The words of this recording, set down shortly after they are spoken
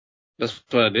That's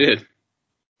what I did.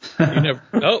 You never.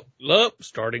 Nope.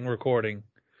 Starting recording.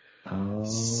 Oh.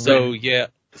 So yeah.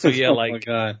 Oh my Like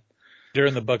God.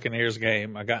 during the Buccaneers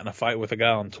game, I got in a fight with a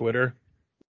guy on Twitter,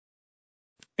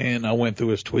 and I went through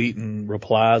his tweet and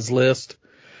replies list,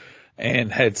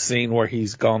 and had seen where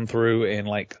he's gone through and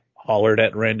like hollered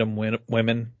at random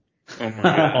women Oh my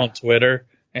God. on Twitter.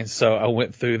 And so I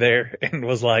went through there and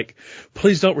was like,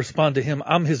 please don't respond to him.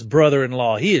 I'm his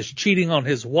brother-in-law. He is cheating on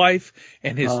his wife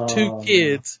and his 2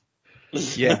 kids.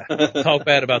 Yeah. Talk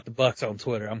bad about the Bucks on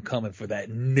Twitter. I'm coming for that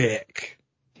neck.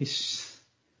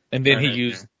 And then he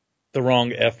used the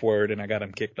wrong F word and I got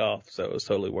him kicked off. So it was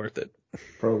totally worth it.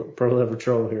 Pro level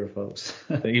troll here, folks.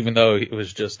 Even though it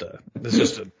was just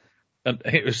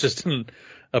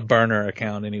a burner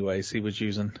account anyways he was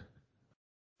using.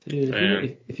 Dude,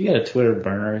 if you got a Twitter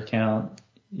burner account,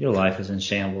 your life is in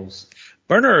shambles.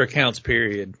 Burner accounts,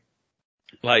 period.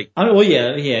 Like, I mean, well,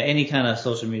 yeah, any kind of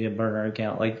social media burner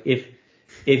account. Like,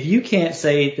 if you can't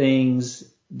say things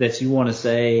that you want to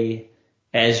say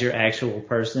as your actual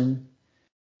person,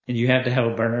 and you have to have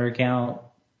a burner account,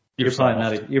 you're probably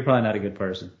not a good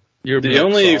person. The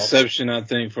only exception I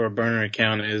think for a burner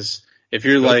account is if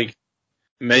you're like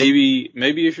maybe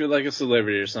if you're like a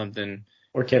celebrity or something.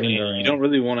 Or Kevin Durant. You don't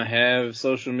really want to have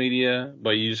social media,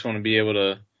 but you just want to be able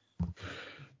to.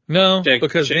 No,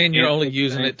 because then you're only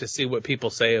using it to see what people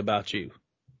say about you.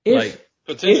 If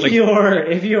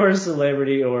you're a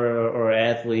celebrity or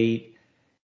athlete,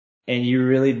 and you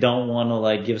really don't want to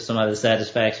like give somebody the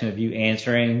satisfaction of you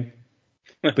answering,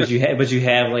 but you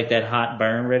have like that hot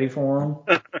burn ready for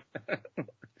them.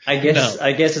 I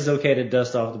guess it's okay to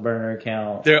dust off the burner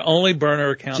account. Their only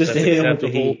burner account just that's to hit them with the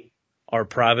acceptable heat. Are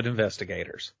private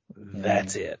investigators.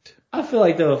 That's it. I feel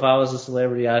like though if I was a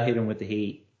celebrity, I'd hit him with the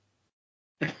heat.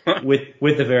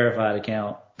 with the verified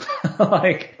account.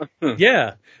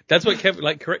 Yeah, that's what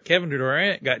Kevin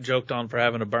Durant got joked on for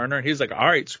having a burner, and he's like, all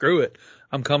right, screw it.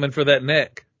 I'm coming for that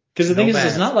neck. Because the thing is,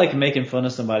 it's not like making fun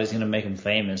of somebody's going to make them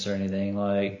famous or anything.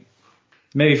 Like,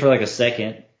 maybe for like a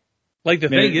second. Like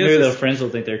maybe their friends will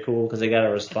think they're cool because they got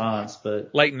a response,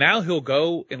 but like now he'll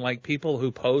go and like people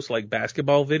who post like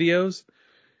basketball videos,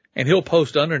 and he'll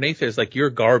post underneath it, it's like, you're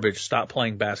garbage. Stop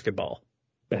playing basketball.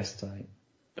 That's tight.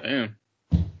 Damn.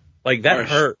 Like that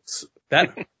hurts.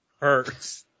 That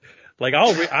hurts. Like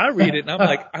I read it and I'm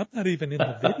like, I'm not even in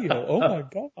the video. Oh my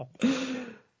God.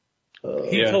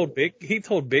 He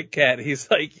told Big Cat,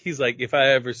 he's like, if I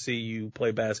ever see you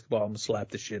play basketball, I'm gonna slap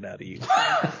the shit out of you.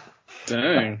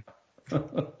 Dang. And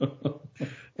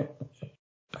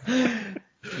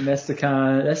that's the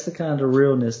kind of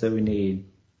realness that we need.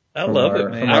 I love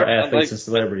it, man. From our athletes and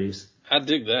celebrities. I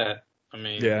dig that. I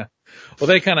mean, yeah. Well,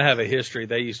 they kind of have a history.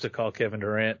 They used to call Kevin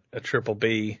Durant a triple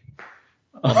B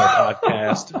on their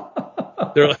podcast.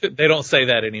 They don't say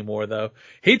that anymore, though.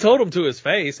 He told him to his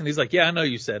face, and he's like, yeah, I know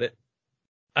you said it.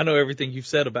 I know everything you've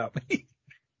said about me.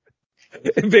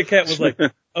 And Big Cat was like,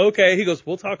 okay. He goes,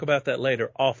 we'll talk about that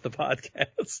later off the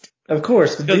podcast. Of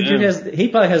course. He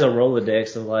probably has a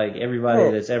Rolodex of like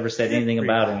everybody that's ever said anything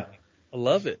about him. I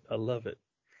love it.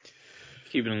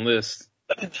 Keeping a list.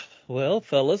 Well,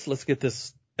 fellas, let's get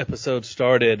this episode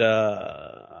started.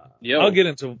 I'll get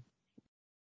into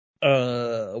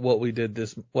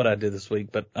what I did this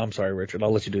week, but I'm sorry, Richard.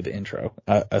 I'll let you do the intro.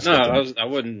 I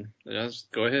wouldn't. Just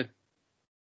go ahead.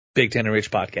 Big Ten and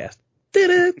Rich podcast.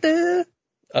 It's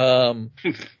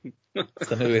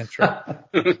the new intro.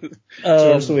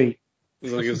 So sweet.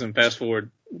 It's like it's in fast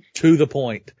forward. To the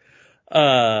point.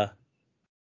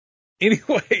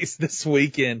 Anyways, this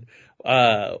weekend,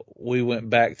 we went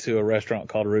back to a restaurant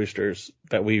called Roosters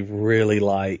that we really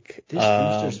like. This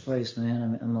Roosters place,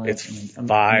 man, I'm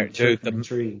fire. Dude, I'm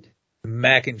intrigued.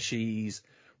 Mac and cheese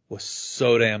was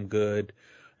so damn good.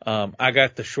 I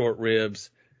got the short ribs.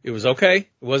 It was okay. It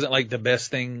wasn't like the best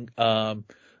thing.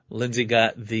 Lindsay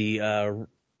got the,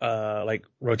 like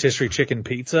rotisserie chicken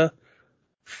pizza.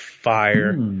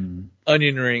 Fire.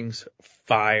 Onion rings.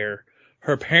 Fire.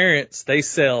 Her parents, they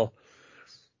sell,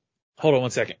 hold on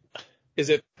one second. Is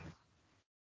it?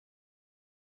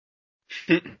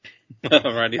 All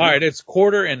right. It's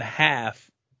quarter and half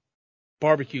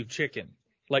barbecue chicken.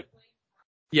 Like,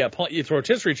 yeah, it's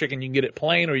rotisserie chicken. You can get it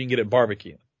plain or you can get it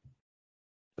barbecue.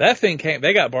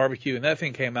 They got barbecue and that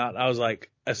thing came out. I was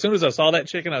like, as soon as I saw that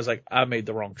chicken, I was like, I made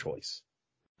the wrong choice.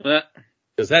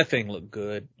 Because that thing looked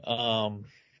good.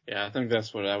 Yeah, I think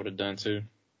that's what I would have done too.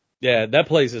 Yeah, that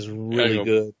place is really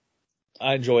good.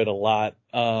 I enjoy it a lot.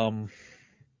 Huh?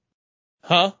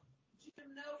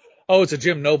 Oh, it's a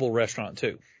Jim Noble restaurant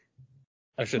too.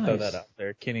 I should throw that out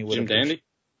there. Kenny Whitaker. Jim Dandy?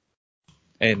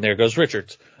 And there goes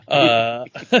Richards.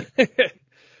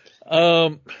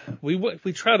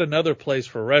 We tried another place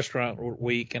for restaurant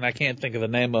week, and I can't think of the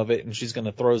name of it, and she's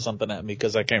gonna throw something at me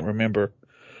because I can't remember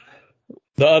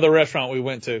the other restaurant we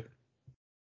went to.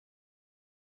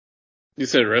 You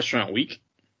said restaurant week?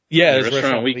 Yeah, there's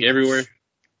restaurant week everywhere.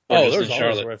 There's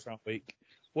always a restaurant week.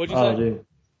 What'd you say? Dude.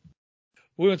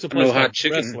 We went to a place Hot called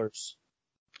Chicken. Wrestlers.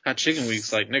 Hot Chicken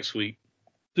Week's like next week.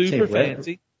 Super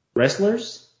fancy.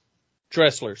 Wrestlers?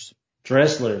 Dresslers.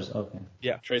 Dresslers, okay.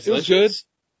 Yeah. Trace it was good.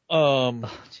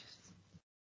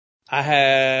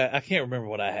 I can't remember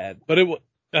what I had, but I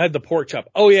had the pork chop.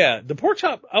 Oh yeah, the pork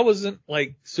chop, I wasn't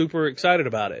like super excited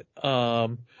about it.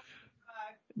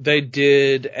 They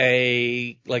did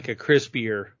a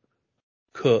crispier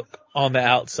cook on the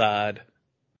outside,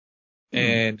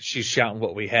 and she's shouting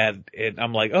what we had, and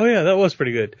I'm like, oh yeah, that was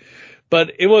pretty good.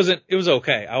 But it was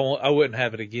okay. I wouldn't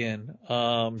have it again.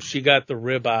 She got the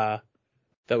ribeye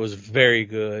that was very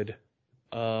good.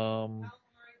 I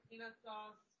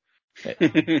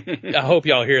hope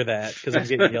y'all hear that because I'm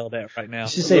getting yelled at right now.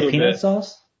 Did you say peanut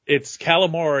sauce? It's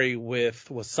calamari with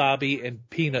wasabi and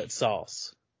peanut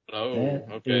sauce. Oh,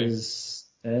 okay.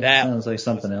 That sounds like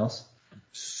something else.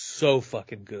 So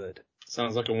fucking good.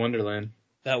 Sounds like a wonderland.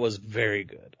 That was very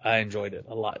good. I enjoyed it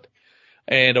a lot.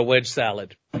 And a wedge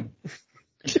salad. But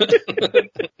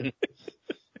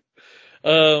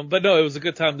no, it was a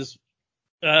good time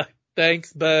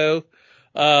thanks, Bo.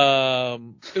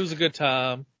 It was a good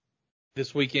time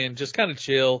this weekend, just kind of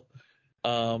chill,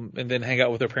 and then hang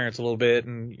out with our parents a little bit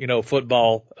and,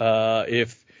 football.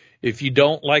 If you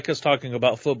don't like us talking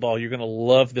about football, you're going to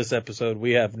love this episode.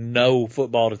 We have no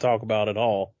football to talk about at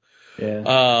all.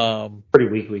 Yeah. Pretty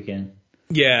weak weekend.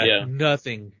 Yeah,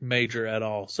 nothing major at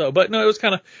all. So, but no, it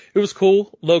was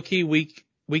cool. Low key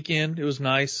weekend. It was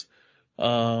nice.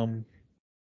 Weather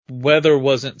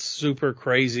wasn't super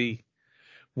crazy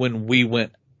when we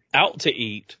went out to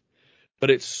eat, but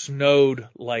it snowed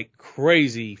like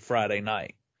crazy Friday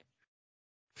night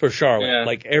for Charlotte. Yeah.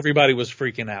 Like everybody was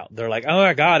freaking out. They're like, oh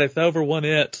my God, it's over 1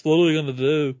 inch. What are we going to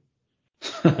do?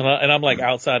 and I'm like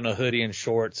outside in a hoodie and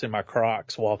shorts and my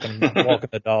Crocs walking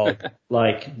the dog.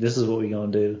 Like, this is what we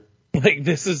gonna do. Like,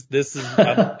 this is,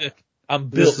 I'm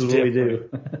built This is what we do.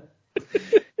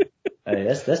 Hey,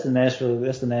 that's the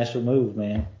Nashville move,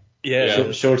 man.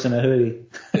 Yeah. Shorts and a hoodie.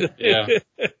 Yeah.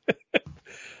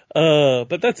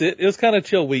 But that's it. It was kind of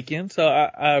chill weekend, so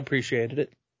I appreciated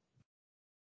it.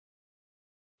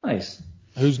 Nice.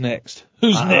 Who's next?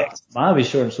 Next? Mine'll be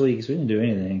short and sweet because we didn't do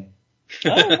anything.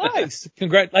 Oh, nice.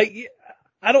 Congrats. Like,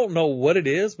 I don't know what it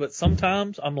is, but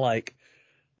sometimes I'm like,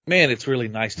 man, it's really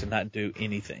nice to not do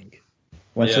anything.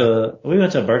 We went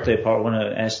to a birthday party, one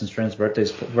of Ashton's friends'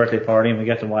 birthday party, and we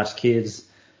got to watch kids.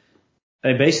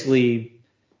 They basically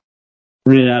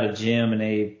rented out a gym and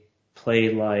they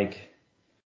played like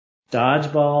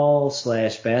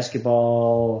dodgeball /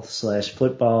 basketball /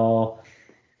 football.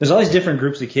 There's all these different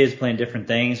groups of kids playing different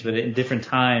things, but at different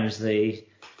times they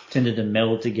tended to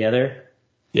meld together.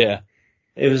 Yeah.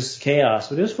 It was chaos,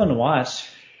 but it was fun to watch.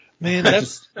 Man,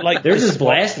 that's like they're just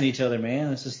blasting each other,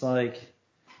 man. It's just like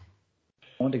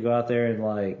I wanted to go out there and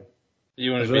like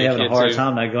you want I was to really having a hard too.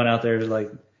 time not going out there like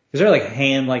because they're like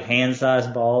hand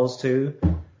sized balls too.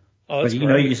 Oh, that's but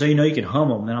you can hum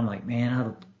them. And I'm like, man,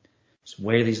 I'll just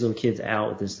wear these little kids out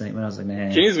with this thing. But I was like,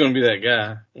 nah. Kenny's gonna be that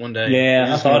guy one day.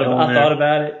 Yeah, I thought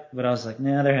about it, but I was like,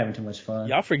 nah, they're having too much fun.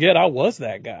 Y'all forget I was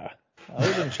that guy. I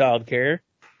was in child care.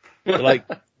 Like,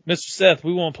 Mr. Seth,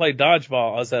 we want to play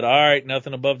dodgeball. I said, all right,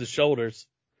 nothing above the shoulders.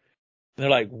 And they're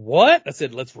like, what? I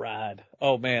said, let's ride.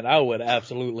 Oh man, I would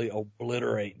absolutely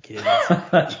obliterate kids.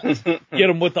 Get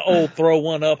them with the old throw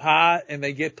one up high and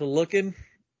they get to looking.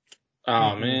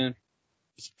 Oh man.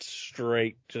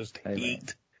 Straight, just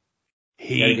heat.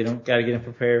 Gotta get them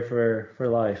prepared for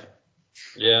life.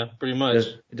 Yeah, pretty much.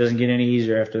 It doesn't get any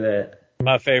easier after that.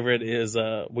 My favorite is,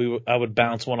 I would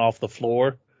bounce one off the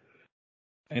floor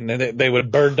and then they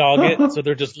would bird dog it. So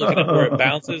they're just looking at where it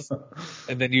bounces.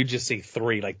 And then you just see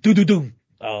 3 like doo.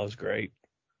 Oh, it was great.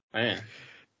 Man.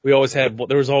 We always had,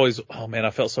 there was always, oh man, I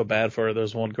felt so bad for her. There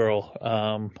was one girl,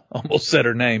 almost said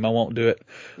her name. I won't do it.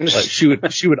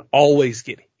 But she would always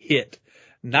get hit.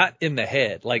 Not in the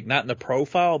head, like not in the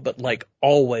profile, but like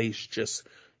always just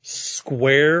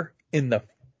square in the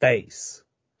face.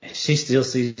 She still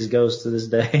sees ghosts to this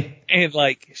day. And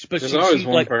like, but there's always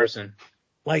one like, person.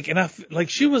 Like, and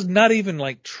she was not even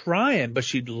like trying, but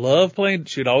she'd love playing.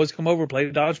 She'd always come over, play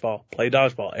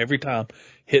dodgeball every time,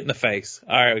 hit in the face.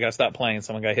 All right, we gotta stop playing.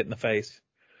 Someone got hit in the face.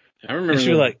 I remember. And she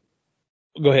was like,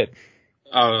 go ahead.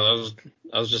 Oh,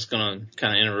 I was just gonna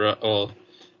kind of interrupt. Well,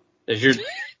 if you're,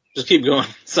 just keep going.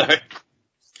 Sorry.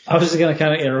 I was just gonna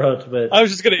kind of interrupt, but I was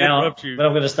just gonna interrupt you, but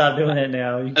I'm gonna stop doing that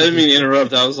now. I didn't mean to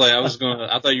interrupt. I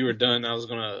thought you were done. I was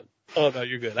gonna. Oh no,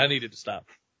 you're good. I needed to stop.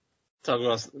 Talk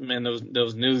about, man,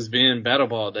 those News Ben Battle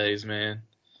Ball days, man.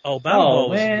 Oh, Battle Ball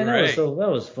was man, great. that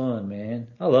was fun, man.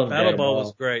 I love Battle Ball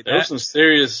was great. There were some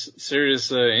serious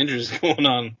injuries going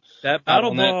on. That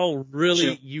Battle Ball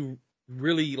you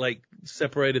really like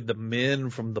separated the men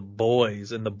from the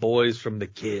boys and the boys from the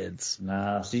kids.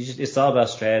 Nah, so it's all about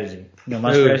strategy. You know,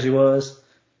 my strategy was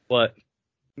what?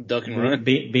 Duck and run.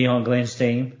 Be on Glenn's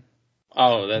team.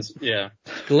 Oh, that's yeah.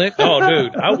 Glenn. Oh,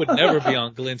 dude, I would never be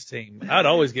on Glenn's team. I'd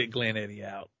always get Glenn Eddie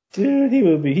out. Dude,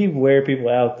 he'd wear people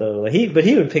out though. Like but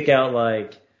he would pick out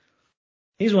like.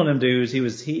 He's one of them dudes.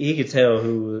 He could tell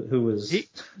who was. He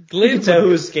could tell who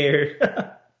was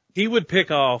scared. He would pick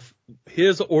off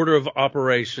his order of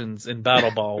operations in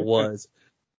Battle Ball was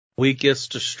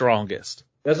weakest to strongest.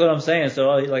 That's what I'm saying. So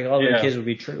all the kids would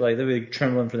be they'd be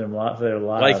trembling for their lives.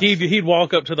 Like he'd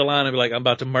walk up to the line and be like, "I'm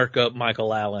about to murk up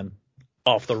Michael Allen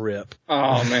off the rip."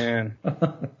 Oh man,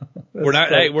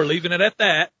 we're leaving it at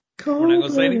that. We're not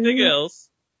gonna say anything else.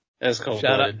 That's cool.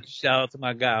 Shout out to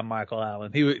my guy Michael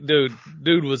Allen.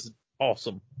 Dude was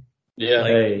awesome. Yeah,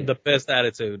 the best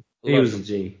attitude. He was a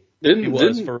G. Didn't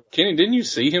you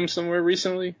see him somewhere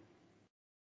recently?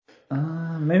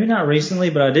 Maybe not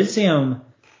recently, but I did see him.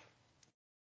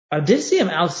 I did see him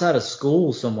outside of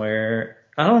school somewhere.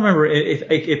 I don't remember if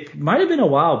it might have been a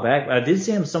while back, but I did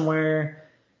see him somewhere.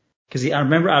 Cause now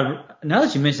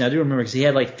that you mention it, I do remember because he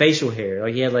had like facial hair.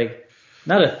 Like he had like,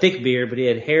 not a thick beard, but he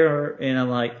had hair, and I'm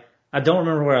like, I don't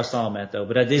remember where I saw him at though,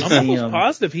 but I did see him. I'm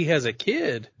positive he has a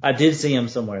kid. I did see him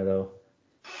somewhere though.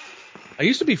 I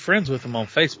used to be friends with him on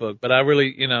Facebook, but I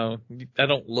really, I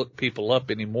don't look people up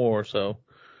anymore, so.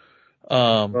 We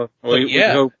hope he's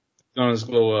gonna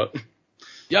glow up.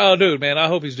 Yeah, dude, man, I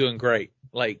hope he's doing great.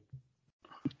 Like,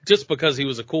 just because he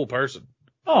was a cool person.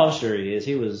 Oh, I'm sure he is.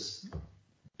 He was.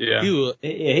 Yeah. He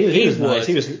was nice.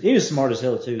 He was smart as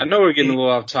hell too. I know we're getting a little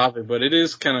off topic, but it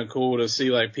is kind of cool to see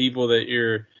like people that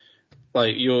you're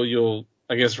like you'll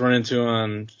I guess run into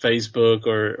on Facebook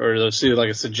or they'll see like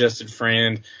a suggested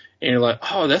friend and you're like,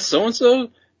 oh, that's so and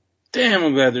so. Damn,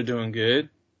 I'm glad they're doing good.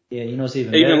 Yeah, it's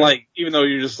even better. Even though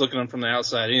you're just looking at them from the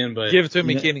outside in, but give it to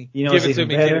me, Kenny. Give it to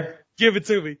me, Kenny. Give it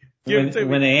to me.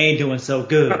 When they ain't doing so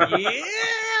good.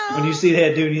 Yeah. When you see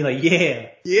that dude, you're like, yeah.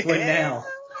 What now?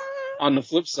 On the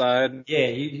flip side,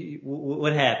 yeah,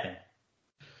 what happened?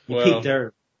 You peaked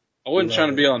early. I wasn't trying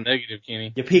to be all negative,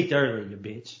 Kenny. You peaked early, you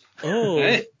bitch. Oh,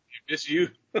 hey, it's you.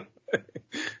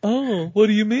 Oh, what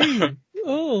do you mean?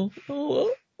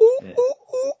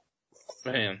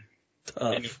 Man,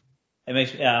 tough. It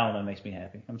makes me. I don't know. It makes me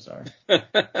happy. I'm sorry.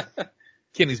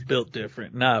 Kenny's built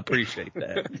different, and I appreciate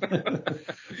that.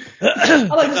 I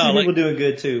like to see people doing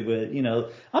good too, but I'm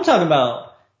not talking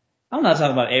about I'm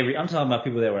talking about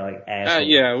people that were like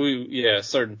assholes.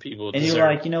 Certain people. And you're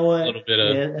like, you know what? A little bit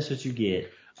of, that's what you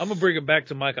get. I'm gonna bring it back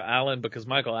to Michael Allen because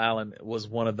Michael Allen was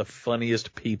one of the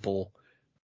funniest people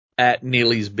at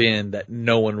Neely's Bend that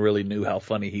no one really knew how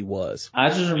funny he was. I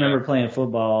just remember playing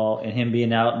football and him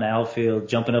being out in the outfield,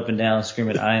 jumping up and down,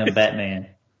 screaming, "I am Batman."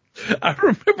 I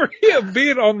remember him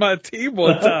being on my team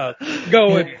one time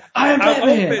going, "I am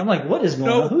Batman." I'm like, what is going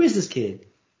on? Who is this kid?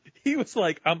 He was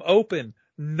like, "I'm open.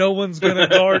 No one's gonna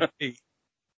guard me."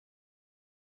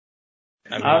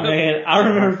 I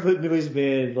remember putting Neely's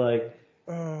Bend, like,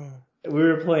 we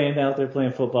were playing out there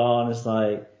playing football, and it's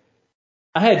like,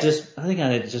 I had just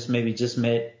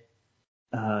met,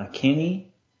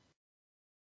 Kenny.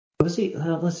 Was he?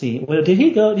 Let's see. Well, did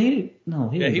he go? No,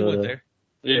 he didn't. He went there.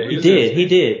 Yeah, he did. He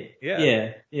did.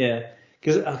 Yeah.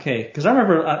 Cause I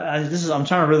remember, I'm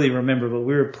trying to really remember, but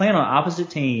we were playing on opposite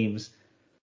teams,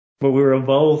 but we were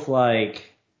both like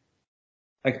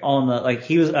on the, like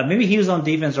he was, maybe he was on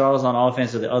defense or I was on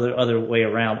offense or the other way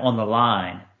around on the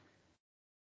line.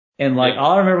 And like,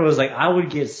 all I remember was like, I would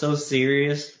get so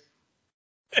serious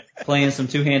playing some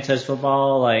two-hand touch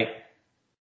football. Like,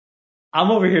 I'm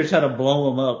over here trying to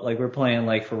blow him up like we're playing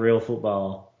like for real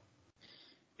football.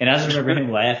 And I just remember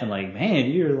him laughing like, man,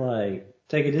 you're like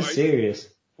taking this serious.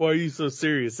 Why are you so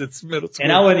serious? It's middle school.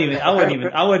 And I wasn't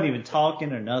even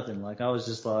talking or nothing. Like I was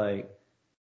just like,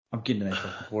 I'm getting that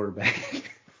fucking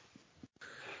quarterback.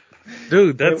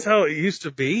 Dude, that's how it used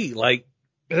to be. Like,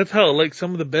 that's how like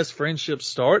some of the best friendships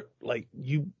start. Like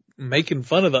you making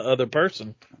fun of the other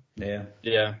person. Yeah.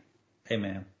 Yeah. Hey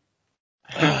man.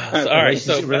 All right.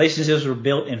 So relationships were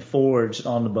built and forged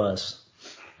on the bus.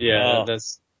 Yeah,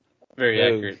 that's very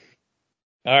accurate.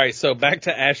 All right, so back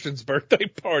to Ashton's birthday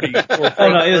party. It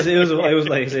was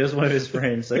one of his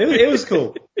friends. So it was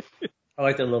cool. I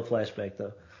like that little flashback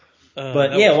though.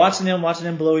 But yeah, watching them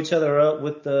blow each other up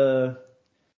with the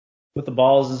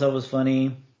balls and stuff was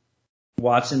funny.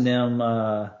 Watching them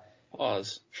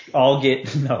pause. All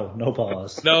get no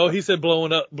pause. No, he said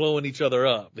blowing each other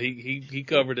up. He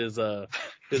covered his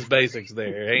basics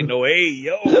there. Ain't no hey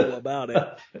yo about it.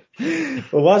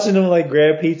 But watching them like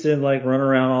grab pizza and like run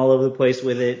around all over the place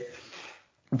with it.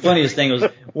 The funniest thing was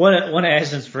one of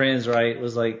Ashton's friends, right,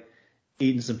 was like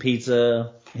eating some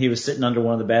pizza. He was sitting under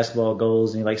one of the basketball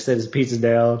goals and he like set his pizza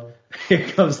down. Here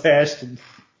comes Ashton.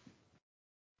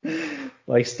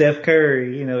 Like Steph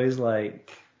Curry, he's like,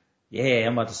 yeah,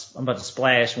 I'm about to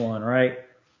splash one, right?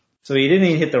 So he didn't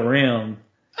even hit the rim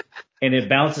and it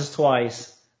bounces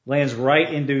twice, lands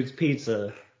right in dude's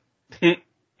pizza.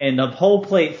 And the whole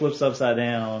plate flips upside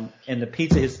down and the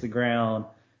pizza hits the ground.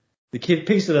 The kid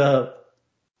picks it up,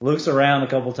 looks around a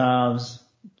couple times,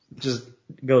 just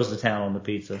goes to town on the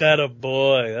pizza. That a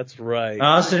boy, that's right.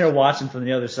 I was sitting there watching from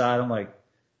the other side. I'm like,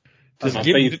 just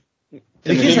give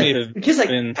the kid's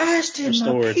like, Ashton,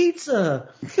 restored. My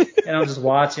pizza. And I'm just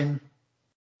watching.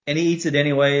 And he eats it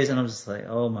anyways, and I'm just like,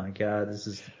 oh my God, this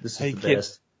is the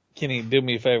best. Kenny, do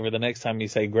me a favor. The next time you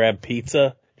say grab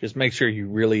pizza, just make sure you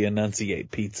really enunciate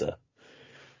pizza.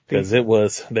 Because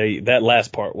that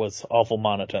last part was awful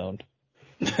monotone.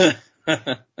 Huh?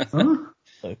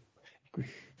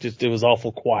 It was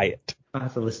awful quiet. I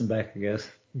have to listen back, I guess.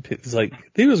 It's like,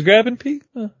 he was grabbing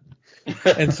pizza.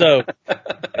 And so,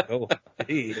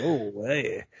 hey.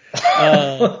 What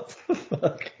the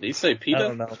fuck? Did you say pizza? I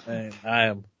don't know, man.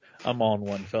 I'm on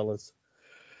one, fellas.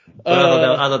 I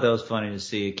thought that was funny to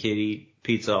see a kid eat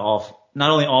pizza not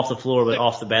only off the floor, but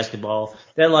off the basketball.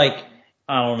 That like,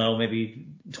 I don't know, maybe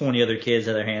 20 other kids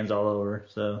had their hands all over,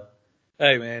 so.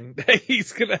 Hey man,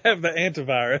 he's gonna have the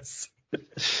antivirus.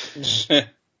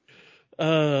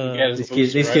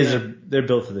 These kids they're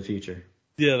built for the future.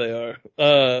 Yeah, they are.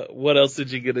 What else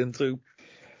did you get into?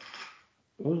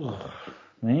 Ooh,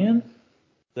 man.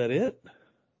 Is that it?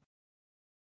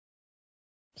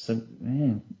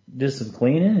 Did some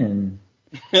cleaning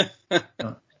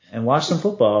and watch some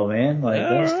football, man. Like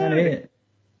that's kind of it.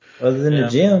 Other than the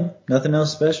gym, nothing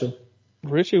else special.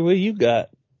 Richie, what you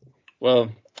got?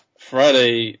 Well,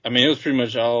 Friday, it was pretty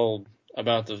much all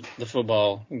about the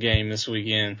football game this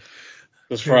weekend. It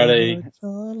was Friday. It's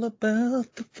all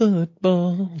about the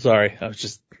football. Sorry,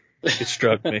 it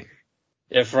struck me.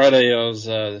 Yeah, Friday I was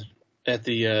at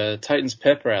the Titans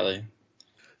pep rally.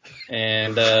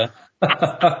 And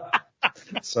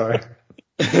sorry.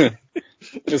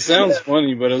 It sounds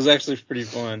funny, but it was actually pretty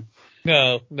fun.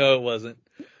 No, it wasn't.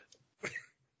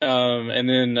 And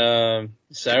then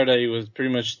Saturday was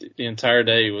pretty much the entire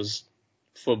day was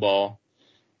football.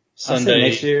 Sunday.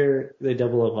 Next year they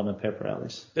double up on the pep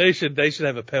rallies. They should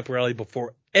have a pep rally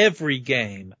before every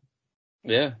game.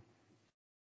 Yeah.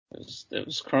 It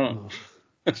was crunk.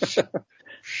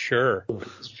 Sure.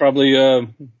 It's probably a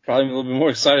little bit more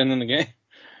exciting than the game.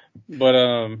 But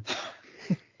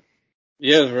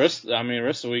yeah, the rest of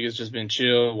the week has just been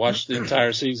chill. Watched the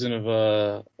entire season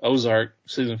of Ozark,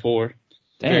 season 4.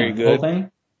 Damn, very good. Whole thing?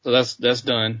 So that's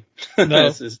done.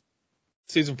 No.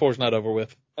 Season 4 is not over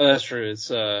with. Oh, that's true.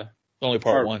 It's only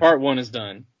part 1. Part 1 is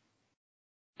done.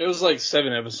 It was like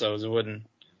 7 episodes. It wasn't.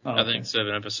 I think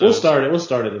 7 episodes. We'll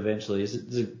start it eventually. Is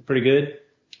it pretty good?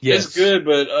 Yes. It's good,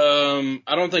 but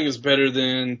I don't think it's better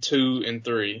than 2 and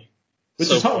 3.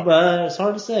 Which is hard, but it's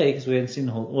hard to say because we haven't seen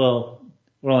the whole. Well,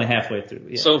 we're only halfway through.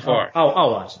 Yeah. So far.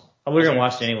 I'll watch it. We're gonna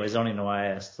watch it anyways. I don't even know why I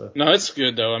asked. So. No, it's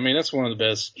good though. That's one of the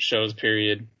best shows.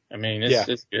 Period.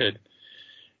 It's good.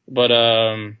 But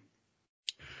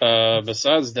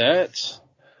besides that,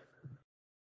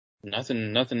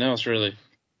 nothing else really.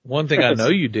 One thing I know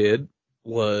you did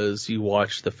was you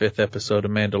watched the 5th episode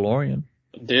of Mandalorian.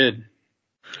 Did.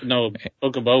 No,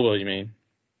 Book of Boba, you mean?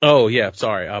 Oh, yeah,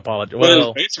 sorry, I apologize.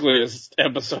 Well, it's basically an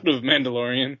episode of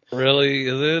Mandalorian. Really?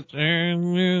 Is it?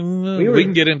 We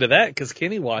can get into that because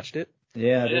Kenny watched it.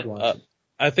 Yeah, I did watch it.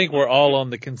 I think we're all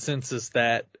on the consensus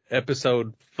that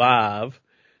episode 5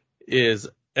 is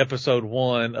episode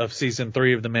 1 of season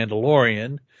 3 of The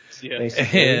Mandalorian. Yeah.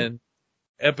 And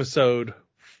episode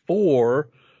 4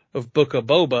 of Book of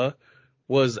Boba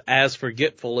was as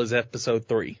forgetful as episode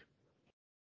 3.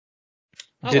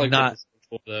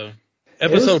 It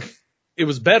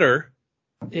was better.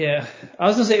 Yeah, I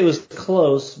was gonna say it was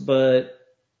close, but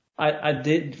I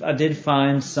did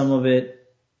find some of it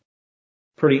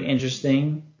pretty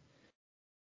interesting.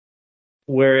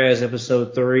 Whereas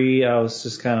episode 3, I was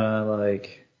just kind of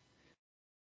like,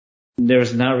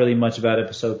 there's not really much about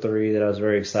episode 3 that I was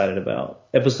very excited about.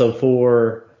 Episode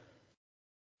 4,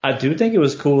 I do think it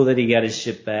was cool that he got his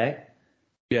ship back.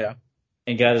 Yeah.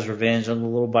 and got his revenge on the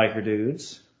little biker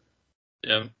dudes.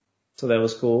 Yeah. So that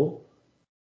was cool.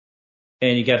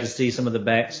 And you got to see some of the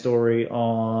backstory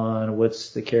on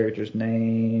what's the character's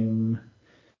name?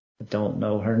 I don't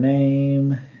know her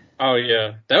name. Oh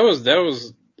yeah, that was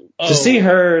to see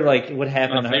her like what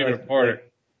happened. My to her, favorite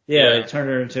part. Like turn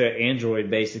her into an android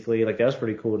basically. Like that was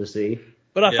pretty cool to see.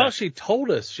 But I thought she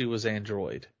told us she was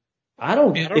android. I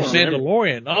don't in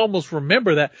Mandalorian. I almost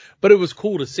remember that, but it was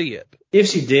cool to see it. If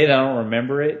she did, I don't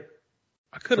remember it.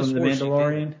 I could have sworn the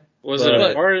Mandalorian. Was it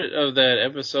a part of that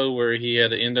episode where he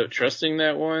had to end up trusting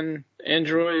that one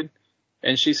android,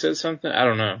 and she said something? I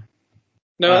don't know.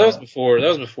 No, that was before. That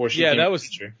was before she. Yeah, that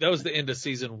was the end of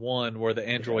season 1 where the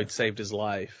android saved his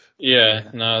life.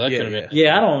 Yeah, no, that could have been.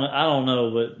 Yeah, I don't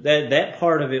know, but that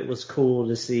part of it was cool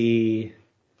to see.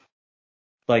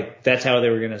 Like that's how they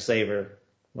were gonna save her,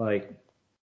 like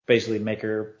basically make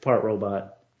her part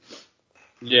robot.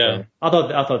 Yeah, so, I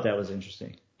thought that was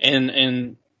interesting.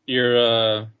 And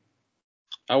your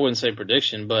I wouldn't say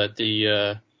prediction, but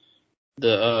the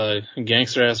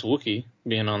gangster ass Wookiee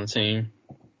being on the team.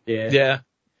 Yeah.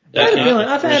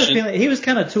 I've had a feeling he was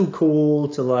kind of too cool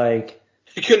to like.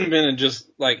 He couldn't have been in just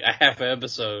like a half an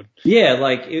episode. Yeah,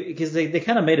 like because they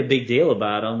kind of made a big deal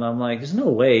about him. I'm like, there's no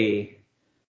way.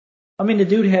 I mean, the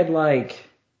dude had like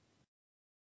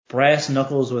brass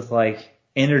knuckles with like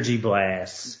energy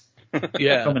blasts.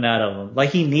 Coming out of him.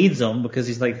 Like he needs them because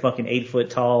he's like fucking 8 foot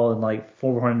tall and like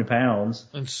 400 pounds.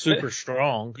 And super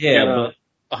strong. Yeah,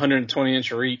 but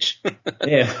 120-inch reach.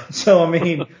 Yeah. So I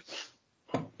mean,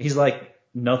 he's like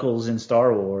Knuckles in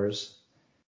Star Wars.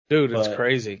 Dude, it's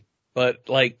crazy. But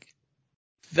like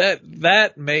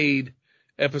that made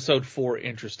episode 4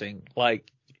 interesting. Like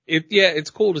it's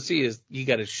cool to see is you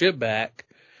got his ship back.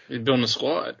 He's building a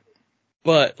squad.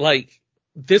 But like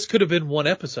this could have been one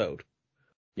episode.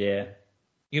 Yeah.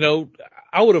 You know,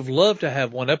 I would have loved to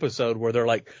have one episode where they're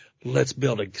like, let's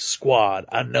build a squad.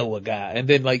 I know a guy. And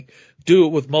then like do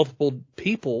it with multiple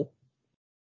people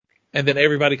and then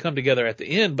everybody come together at the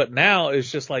end. But now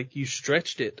it's just like you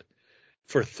stretched it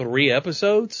for 3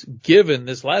 episodes, given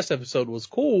this last episode was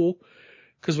cool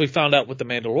because we found out what the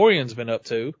Mandalorian's been up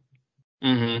to.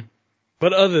 Mm-hmm.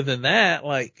 But other than that,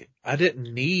 like, I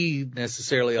didn't need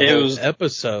necessarily a whole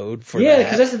episode for that. Yeah,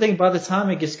 because that's the thing. By the time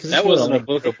it gets, that wasn't a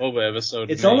Book of Boba episode.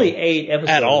 It's only 8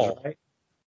 episodes at all, right?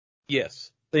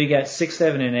 Yes. So you got 6,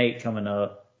 7, and 8 coming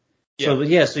up.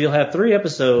 Yeah. So you'll have 3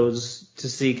 episodes to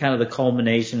see kind of the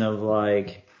culmination of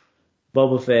like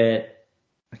Boba Fett.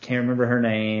 I can't remember her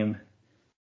name.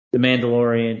 The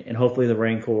Mandalorian, and hopefully the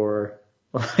Rancor.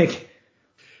 Like,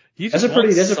 that's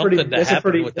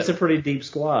a pretty deep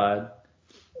squad.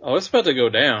 Oh, it's about to go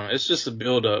down. It's just a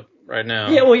build up right now.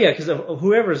 Yeah, well, yeah, because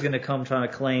whoever's going to come trying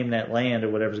to claim that land or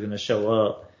whatever's going to show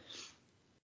up,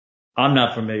 I'm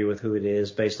not familiar with who it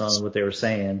is based on what they were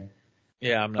saying.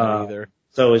 Yeah, I'm not either.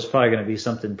 So it's probably going to be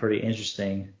something pretty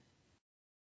interesting.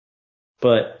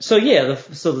 But so yeah, the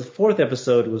 4th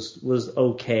episode was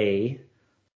okay.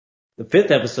 The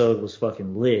 5th episode was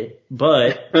fucking lit,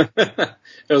 but it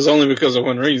was only because of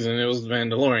one reason. It was the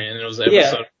Mandalorian. It was the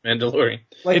episode of Mandalorian.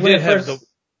 Like it did have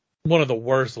one of the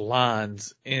worst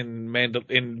lines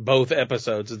in both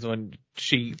episodes is when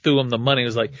she threw him the money. It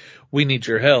was like, "We need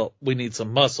your help. We need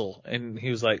some muscle." And he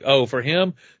was like, "Oh, for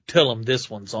him, tell him this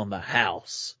one's on the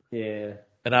house." Yeah.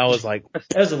 And I was like,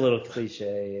 that was a little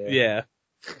cliche. Yeah.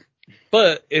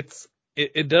 But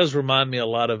it does remind me a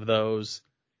lot of those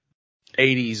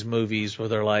 80s movies where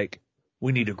they're like,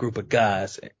 we need a group of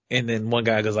guys. And then one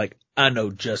guy goes like, I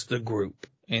know just the group.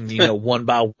 And, you know, one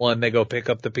by one, they go pick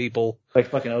up the people. Like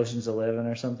fucking Ocean's 11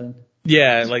 or something?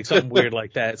 Yeah, like something weird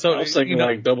like that. So I was thinking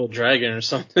like Double Dragon or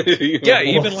something. Yeah,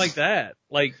 even like that.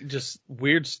 Like just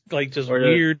weird,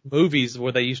 weird movies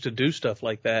where they used to do stuff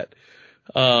like that.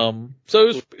 So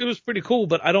it was pretty cool,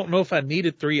 but I don't know if I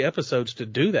needed 3 episodes to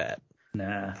do that.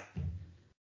 Nah.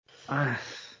 I'll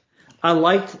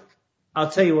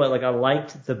tell you what, like I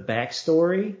liked the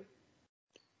backstory,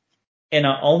 and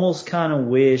I almost kind of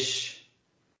wish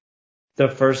the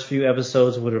first few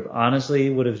episodes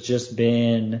would have just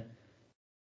been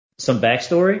some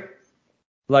backstory.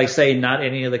 Like say not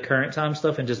any of the current time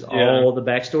stuff and just all the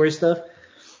backstory stuff.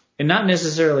 And not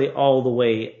necessarily all the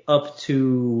way up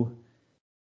to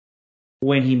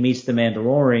when he meets the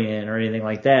Mandalorian or anything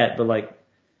like that, but like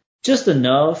just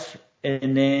enough,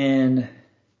 and then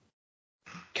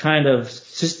kind of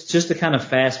just to kind of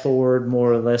fast forward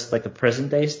more or less like the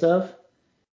present day stuff.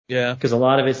 Yeah. Because a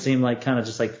lot of it seemed like kind of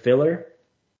just like filler.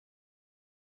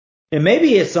 And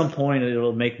maybe at some point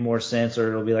it'll make more sense, or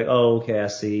it'll be like, oh, okay, I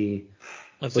see.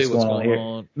 Let's see what's going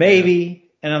on. Maybe. Yeah.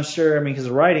 And I'm sure, I mean, because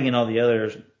writing and all the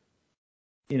others,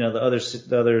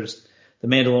 the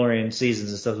Mandalorian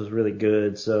seasons and stuff was really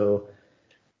good. So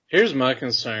here's my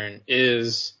concern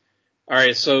is, all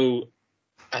right, so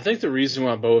I think the reason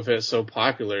why Boba Fett's so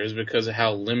popular is because of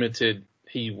how limited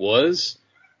he was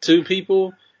to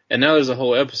people. And now there's a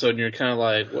whole episode and you're kind of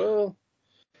like, well,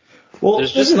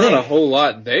 there's just not a whole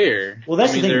lot there. Well,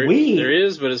 that's the thing. There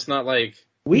is, but it's not like...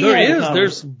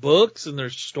 There's books and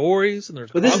there's stories and there's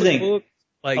comic books.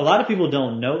 Like, a lot of people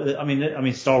don't know that. I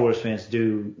mean, Star Wars fans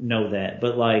do know that,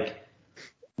 but like,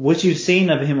 what you've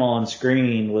seen of him on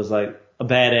screen was like a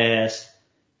badass,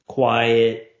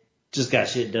 quiet, just got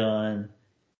shit done,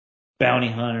 bounty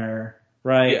hunter,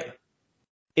 right? Yeah.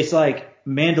 It's like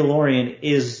Mandalorian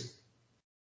is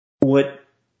what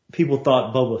people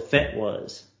thought Boba Fett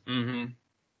was. Mm-hmm.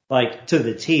 Like, to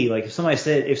the T. Like,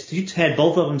 if you had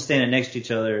both of them standing next to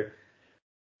each other,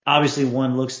 obviously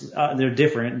one looks, they're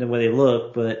different the way they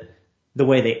look, but the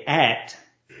way they act,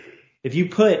 if you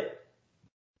had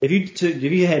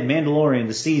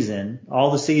Mandalorian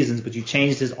all the seasons, but you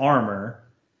changed his armor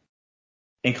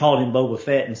and called him Boba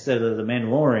Fett instead of the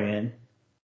Mandalorian,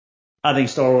 I think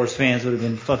Star Wars fans would have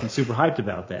been fucking super hyped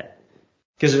about that.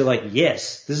 Cause they're like,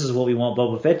 yes, this is what we want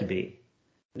Boba Fett to be.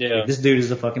 Yeah. Like, this dude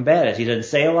is a fucking badass. He doesn't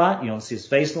say a lot. You don't see his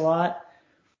face a lot.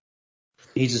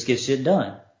 He just gets shit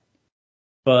done.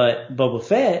 But Boba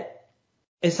Fett,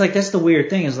 it's like, that's the weird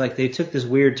thing, is like they took this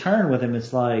weird turn with him.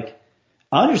 It's like,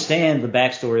 I understand the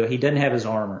backstory. Like, he doesn't have his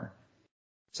armor.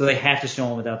 So they have to show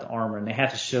him without the armor, and they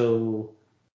have to show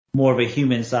more of a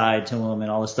human side to him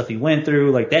and all the stuff he went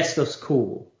through. Like, that stuff's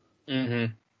cool.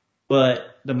 Mm-hmm. But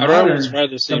I'd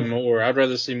rather see more. I'd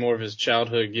rather see more of his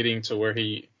childhood getting to where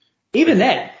he... Even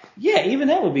that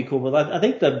would be cool. But I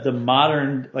think the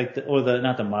modern,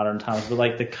 not the modern times, but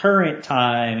like the current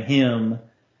time, him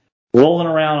rolling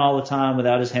around all the time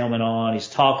without his helmet on, he's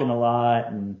talking a lot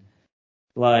and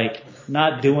like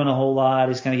not doing a whole lot.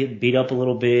 He's kind of getting beat up a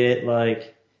little bit.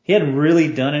 Like, he hadn't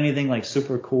really done anything like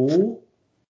super cool.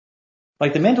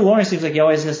 Like, the Mandalorian seems like he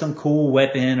always has some cool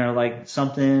weapon or like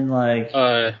something like.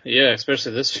 Yeah,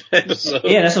 especially this episode.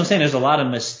 Yeah, that's what I'm saying. There's a lot of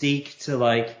mystique to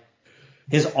like.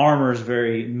 His armor is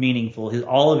very meaningful.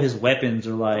 All of his weapons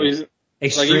are like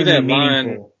extremely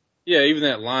meaningful. Even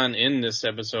that line in this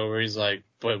episode where he's like,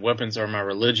 "But weapons are my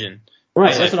religion."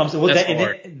 Right, that's what I'm saying. Well,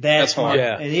 that's hard.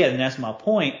 And that's my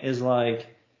point. Is like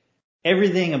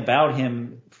everything about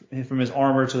him, from his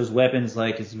armor to his weapons,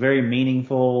 like it's very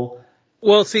meaningful.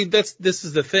 Well, see, this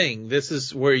is the thing. This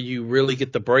is where you really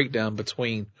get the breakdown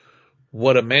between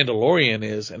what a Mandalorian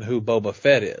is and who Boba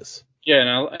Fett is.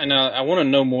 Yeah, and I want to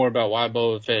know more about why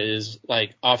Boba Fett is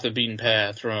like off the beaten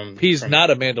path from. He's not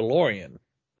a Mandalorian.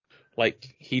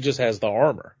 Like, he just has the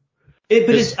armor.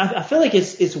 I feel like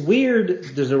it's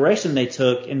weird the direction they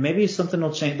took, and maybe something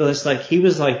will change. But it's like he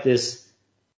was like this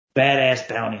badass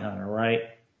bounty hunter, right?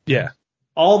 Yeah.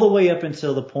 All the way up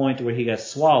until the point where he got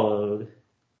swallowed.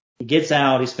 He gets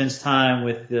out. He spends time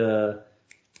with the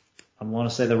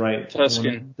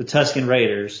Tusken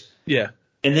Raiders. Yeah.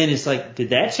 And then it's like, did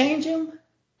that change him?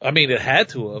 I mean, it had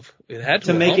to have.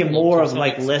 To make him more of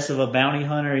like less of a bounty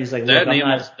hunter. He's like, look, he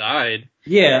almost died.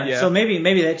 Yeah. So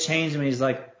maybe that changed him. He's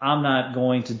like, I'm not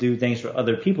going to do things for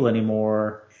other people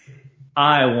anymore.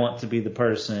 I want to be the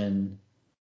person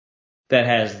that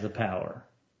has the power.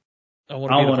 I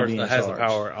want to be the person that has the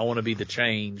power. I want to be the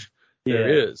change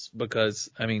there is, because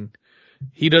I mean,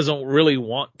 he doesn't really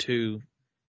want to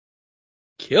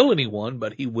kill anyone,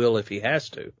 but he will if he has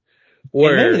to.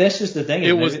 Where maybe that's just the thing.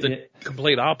 It was the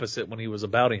complete opposite when he was a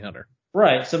bounty hunter.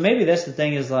 Right. So maybe that's the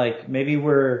thing, is like, maybe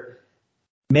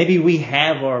we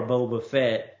have our Boba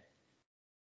Fett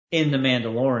in the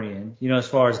Mandalorian, as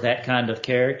far as that kind of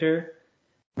character.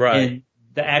 Right. And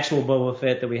the actual Boba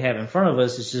Fett that we have in front of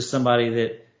us is just somebody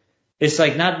that, it's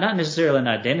like not necessarily an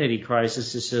identity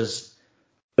crisis. It's just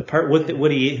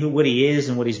what he is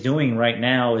and what he's doing right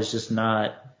now is just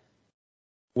not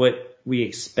what we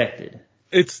expected.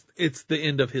 It's the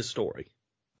end of his story.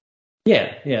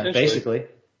 Yeah, basically.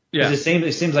 Yeah.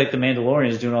 It seems like the Mandalorian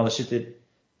is doing all the shit that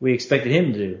we expected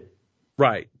him to do.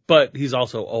 Right. But he's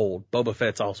also old. Boba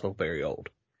Fett's also very old.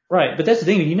 Right. But that's the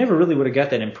thing. You never really would have got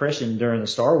that impression during the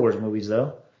Star Wars movies,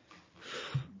 though.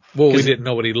 Well, we didn't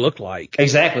know what he looked like.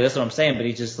 Exactly. That's what I'm saying. But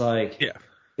he's just like, yeah.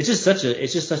 It's just such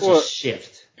a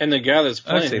shift. And the guy that's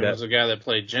playing him was the guy that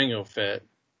played Jango Fett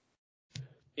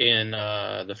in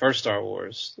the first Star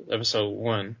Wars, Episode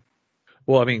 1.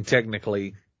 Well, I mean,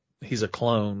 technically, he's a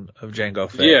clone of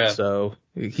Jango Fett, so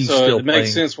he's still playing. So it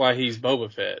makes sense why he's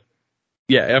Boba Fett.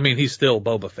 Yeah, I mean, he's still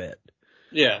Boba Fett.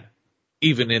 Yeah.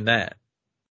 Even in that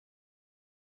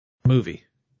movie.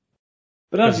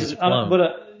 But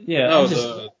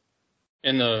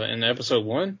In the episode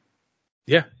 1?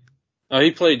 Yeah. Oh,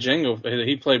 he played Jango.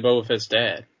 He played Boba Fett's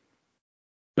dad.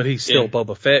 But he's still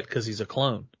Boba Fett because he's a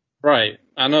clone. Right.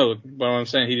 I know, but what I'm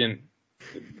saying, he didn't.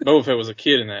 Boba Fett was a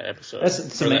kid in that episode.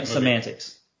 That's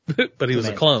semantics. But he was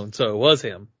a clone, so it was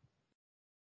him.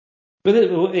 But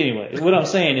anyway, what I'm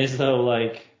saying is though,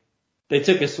 like, they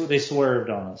swerved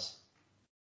on us.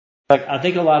 Like, I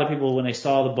think a lot of people, when they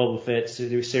saw the Boba Fett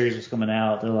series was coming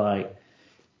out, they're like,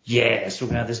 yes, we're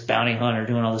gonna have this bounty hunter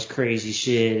doing all this crazy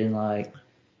shit, and like,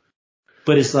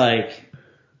 but it's like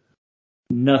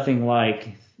nothing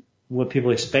like what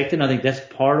people expected. I think that's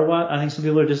part of why I think some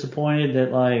people are disappointed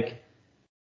that like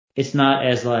it's not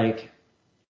as like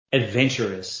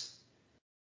adventurous,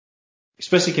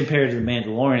 especially compared to The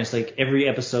Mandalorian. It's like every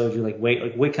episode you're like, wait,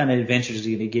 like what kind of adventures are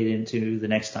you gonna get into the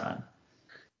next time?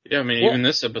 Yeah, I mean, even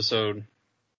this episode.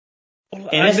 And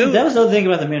that was the other thing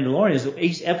about The Mandalorian is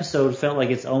each episode felt like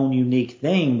its own unique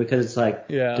thing because it's like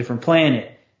different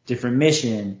planet, different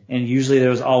mission, and usually there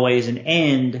was always an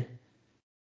end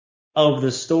of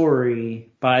the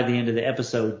story by the end of the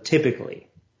episode, typically.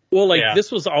 Well,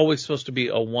 this was always supposed to be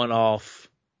a one-off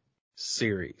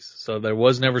series, so there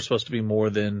was never supposed to be more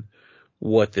than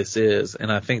what this is, and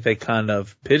I think they kind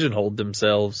of pigeonholed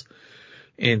themselves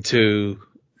into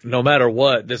no matter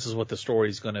what, this is what the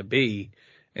story's going to be.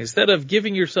 Instead of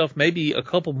giving yourself maybe a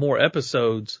couple more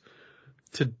episodes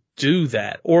to do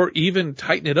that, or even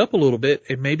tighten it up a little bit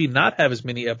and maybe not have as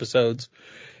many episodes,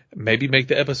 maybe make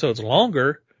the episodes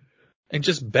longer and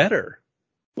just better.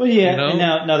 Well, yeah. You know? And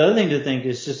now the other thing to think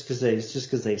is just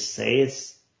because they say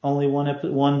it's only one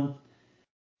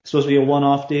supposed to be a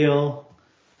one-off deal.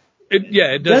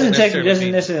 It doesn't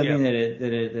necessarily mean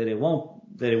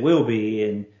that it will be.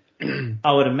 And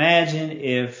I would imagine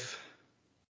if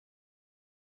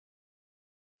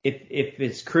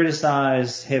it's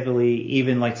criticized heavily,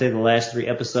 even like say the last 3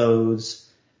 episodes,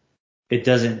 it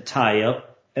doesn't tie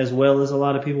up as well as a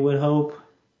lot of people would hope.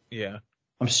 Yeah.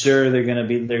 I'm sure they're gonna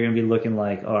be looking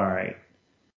like, all right,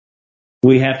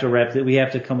 we have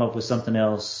to come up with something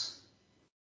else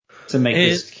to make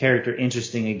this character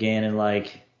interesting again and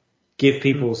like give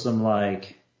people some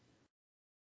like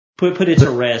put it to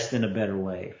rest in a better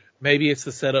way. Maybe it's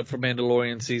the setup for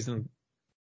Mandalorian season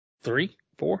 3,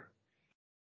 4?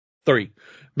 3.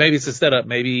 Maybe it's a setup.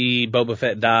 Maybe Boba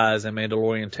Fett dies and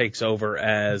Mandalorian takes over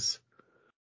as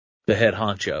the head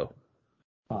honcho.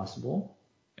 Possible.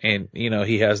 And,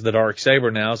 he has the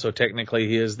Darksaber now, so technically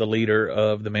he is the leader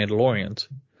of the Mandalorians.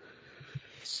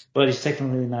 But he's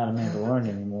technically not a Mandalorian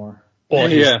anymore. Well,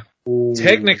 he's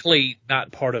technically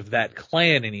not part of that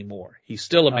clan anymore. He's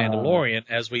still a Mandalorian,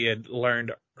 as we had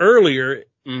learned earlier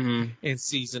in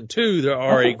season 2. There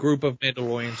are a group of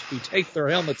Mandalorians who take their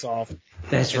helmets off.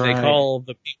 That's and right. They call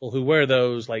the people who wear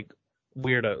those like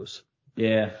weirdos.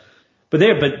 Yeah, but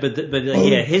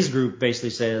his group basically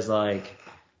says like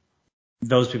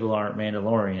those people aren't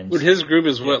Mandalorians. But his group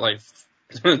is what, like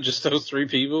just those 3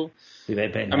 people? I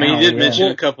mean, he did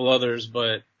mention a couple others,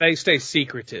 but they stay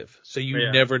secretive, so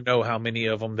you never know how many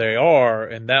of them there are,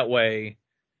 and that way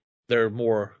they're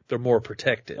more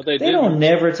protected. They don't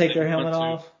never take their helmet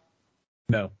off.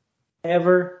 No,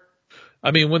 ever.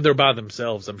 I mean, when they're by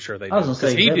themselves, I'm sure they do.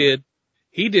 Because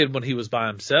he did when he was by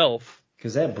himself.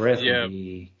 Because that breath would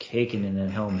be caking in that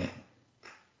helmet.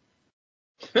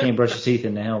 Can't brush your teeth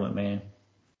in the helmet, man.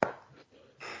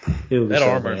 That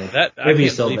armor. Bad. I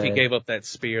can't believe he gave up that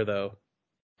spear, though.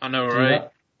 I know, right?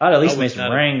 I'd at least made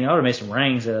some rings. I would have made some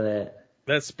rings out of that.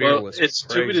 That spear was it's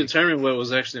crazy. To be determined what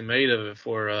was actually made of it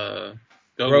for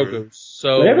Grogu.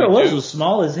 So whatever it was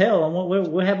small as hell. And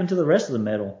what happened to the rest of the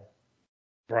metal?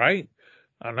 Right.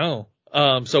 I know.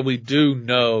 So we do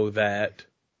know that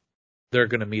they're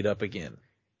going to meet up again.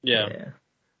 Yeah.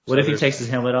 What if he takes his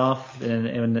helmet off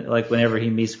and like whenever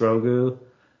he meets Grogu,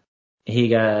 he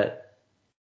got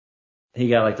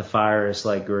like the Fire-est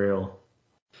like grill.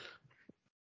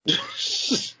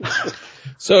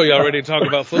 So y'all ready to talk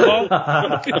about football?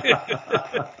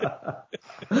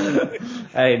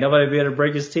 Hey, nobody be able to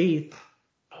break his teeth.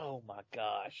 Oh my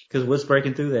gosh. Because what's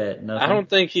breaking through that? Nothing. I don't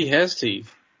think he has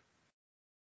teeth.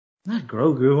 Not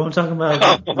Grogu. I'm talking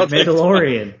about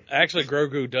Mandalorian. Actually,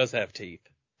 Grogu does have teeth.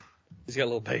 He's got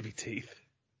little baby teeth.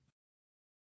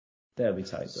 That'd be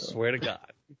tight, though. Swear to God.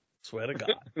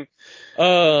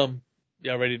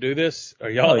 Y'all ready to do this? Are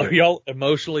y'all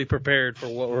emotionally prepared for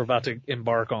what we're about to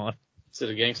embark on? Is it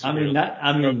a gangster?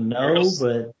 No,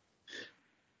 but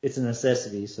it's a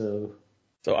necessity. So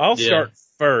I'll start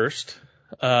first.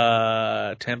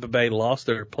 Tampa Bay lost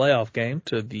their playoff game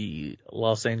to the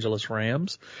Los Angeles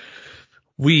Rams.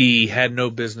 We had no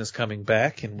business coming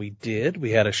back, and we did. We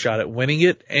had a shot at winning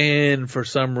it, and for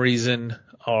some reason,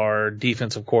 our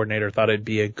defensive coordinator thought it'd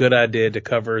be a good idea to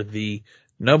cover the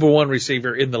number one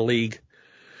receiver in the league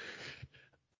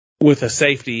with a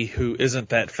safety who isn't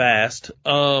that fast.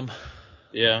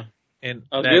 Yeah. And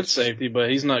a good safety, but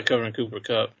he's not covering Cooper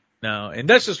Kupp. No, and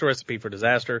that's just a recipe for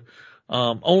disaster.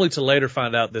 Only to later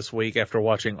find out this week after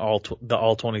watching the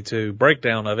All-22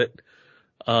 breakdown of it,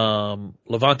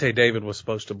 Levante David was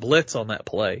supposed to blitz on that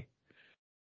play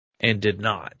and did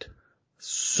not.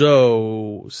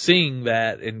 So seeing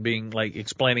that and being like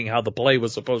explaining how the play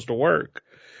was supposed to work,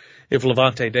 if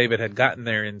Levante David had gotten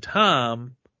there in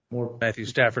time, Matthew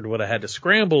Stafford would have had to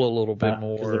scramble a little bit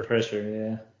more. Because of the pressure,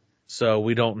 yeah. So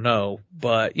we don't know,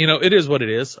 but it is what it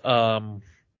is. Well,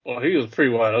 he was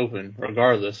pretty wide open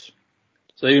regardless.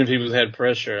 So even if he had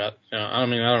pressure, I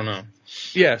don't know.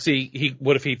 Yeah, see,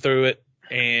 what if he threw it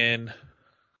and,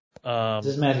 this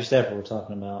is Matthew Stafford we're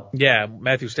talking about. Yeah,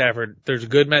 Matthew Stafford. There's a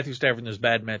good Matthew Stafford and there's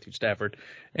bad Matthew Stafford,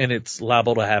 and it's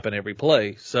liable to happen every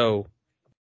play. So,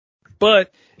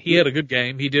 but he had a good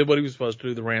game. He did what he was supposed to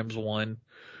do. The Rams won.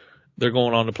 They're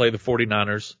going on to play the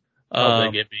 49ers.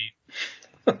 They get beat.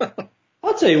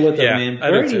 I'll tell you what though, man.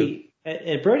 Brady,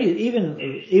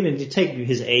 even to take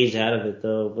his age out of it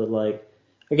though, but like,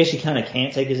 I guess you kind of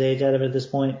can't take his age out of it at this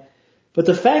point. But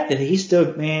the fact that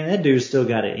that dude's still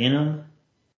got it in him.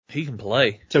 He can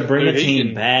play. To bring a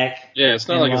team back. Yeah, it's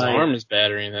not like his arm is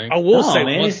bad or anything. I will say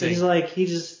man, one thing. He's like,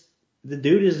 the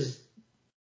dude is,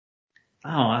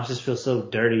 I don't know, I just feel so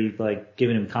dirty, like,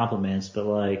 giving him compliments, but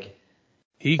like,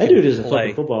 that dude is a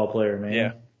fucking football player, man.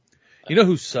 Yeah. You know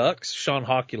who sucks? Sean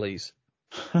Hockley's.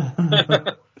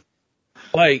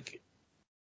 Like,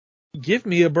 give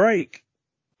me a break.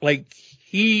 Like,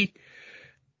 the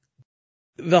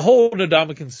whole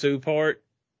Ndamukong Suh part,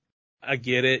 I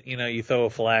get it. You throw a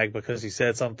flag because he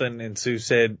said something and Sue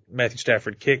said Matthew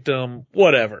Stafford kicked him.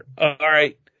 Whatever. All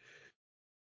right.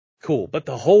 Cool. But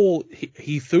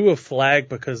he threw a flag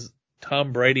because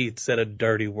Tom Brady said a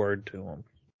dirty word to him.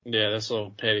 Yeah, that's a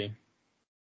little petty.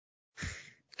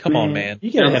 Come on, man.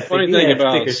 You gotta have funny thing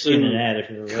about skin than that if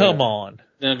you're Come on.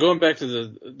 Now, going back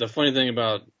to the funny thing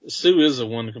about Sue is the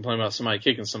one to complain about somebody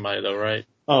kicking somebody, though, right?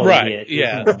 Oh, right.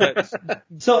 Yeah.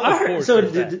 So I heard, so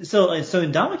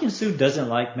Ndamukong Suh doesn't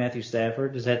like Matthew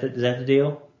Stafford. Is that the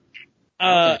deal?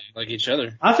 Like each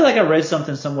other. I feel like I read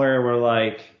something somewhere where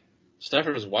like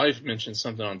Stafford's wife mentioned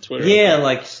something on Twitter. Yeah,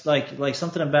 like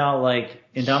something about like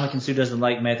Ndamukong Suh doesn't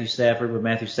like Matthew Stafford, but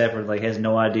Matthew Stafford like has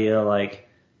no idea like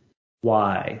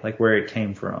why, like where it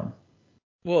came from.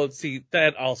 Well, see,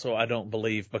 that also I don't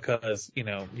believe because,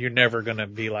 you're never going to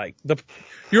be like,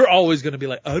 you're always going to be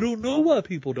like, I don't know why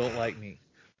people don't like me.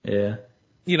 Yeah.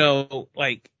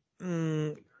 Like,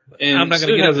 I'm not going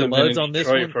to get into the muds on this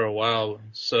one. For a while,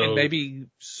 so. And maybe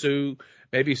Sue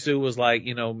was like,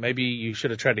 maybe you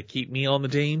should have tried to keep me on the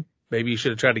team. Maybe you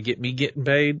should have tried to get me getting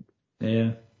paid.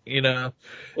 Yeah.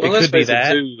 Well, it could be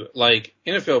that. Too, like,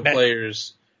 NFL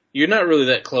players, you're not really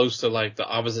that close to like the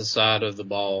opposite side of the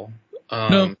ball.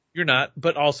 No, you're not.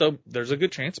 But also, there's a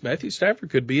good chance Matthew Stafford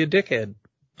could be a dickhead.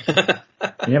 You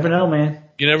never know, man.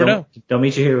 You never know. Don't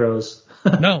meet your heroes.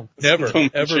 No, never,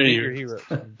 ever meet your heroes.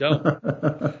 Don't.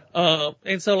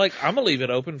 And so, like, I'm going to leave it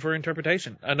open for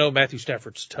interpretation. I know Matthew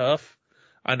Stafford's tough.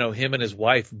 I know him and his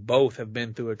wife both have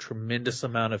been through a tremendous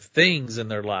amount of things in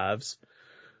their lives.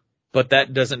 But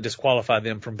that doesn't disqualify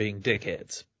them from being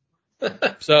dickheads.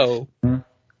 So,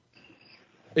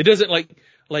 it doesn't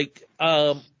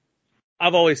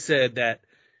I've always said that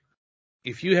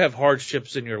if you have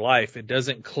hardships in your life, it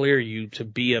doesn't clear you to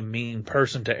be a mean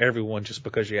person to everyone just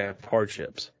because you have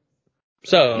hardships.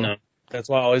 So That's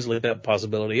why I always leave that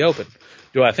possibility open.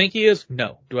 Do I think he is?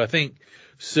 No. Do I think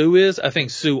Sue is? I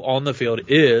think Sue on the field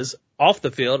is. Off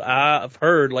the field, I've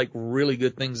heard like really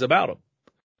good things about him.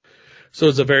 So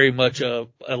it's a very much a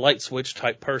light switch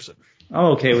type person.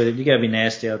 I'm okay with it. You gotta be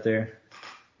nasty out there.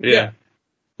 Yeah.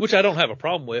 Which I don't have a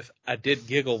problem with. I did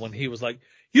giggle when he was like,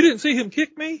 you didn't see him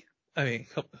kick me? I mean,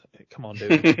 come on,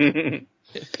 dude.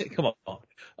 Come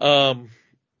on.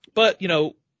 But,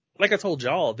 like I told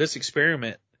y'all, this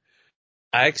experiment,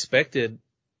 I expected,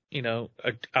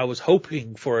 I was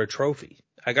hoping for a trophy.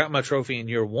 I got my trophy in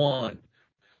year one.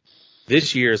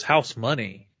 This year's house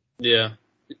money. Yeah.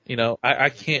 I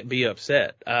can't be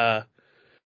upset. I'm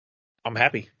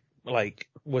happy, like,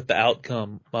 with the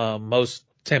outcome. Most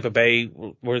Tampa Bay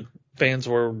fans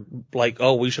were like,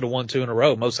 oh, we should have won 2 in a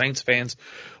row. Most Saints fans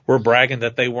were bragging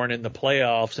that they weren't in the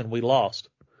playoffs and we lost.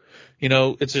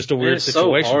 It's just a weird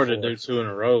situation. It's so hard to do 2 in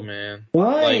a row, man.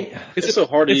 Why? Like, it's so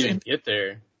hard to even get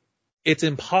there. It's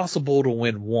impossible to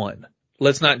win one.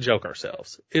 let's not joke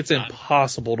ourselves. It's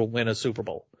impossible to win a Super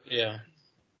Bowl. Yeah.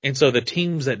 And so the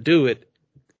teams that do it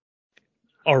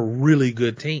are really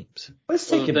good teams. Let's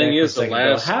take it back for a second,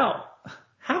 though.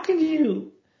 How can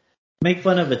you make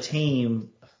fun of a team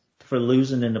for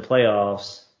losing in the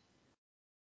playoffs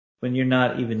when you're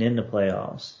not even in the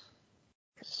playoffs?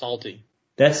 Salty.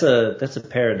 That's a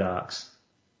paradox.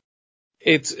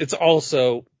 It's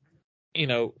also, you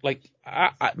know, like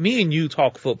me and you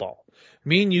talk football.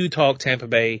 Me and you talk Tampa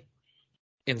Bay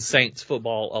and Saints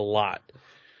football a lot.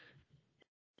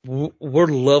 We're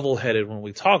level-headed when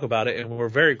we talk about it, and we're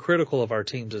very critical of our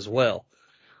teams as well.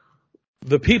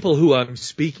 The people who I'm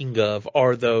speaking of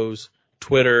are those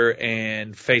Twitter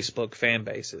and Facebook fan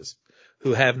bases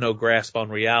who have no grasp on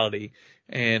reality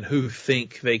and who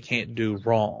think they can't do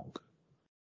wrong.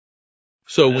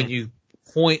 So when you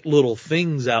point little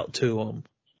things out to them,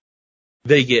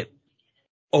 they get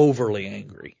overly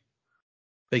angry.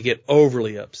 They get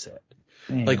overly upset.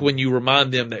 Like when you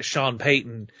remind them that Sean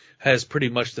Payton has pretty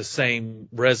much the same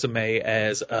resume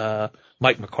as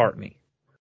Mike McCartney.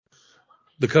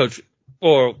 The coach,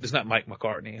 or it's not Mike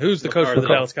McCartney. Who's the coach for the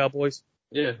Dallas Cowboys?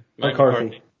 Yeah, Mike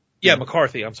McCarthy. Yeah,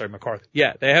 McCarthy. I'm sorry, McCarthy.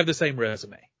 Yeah, they have the same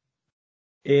resume.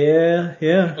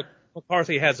 Yeah.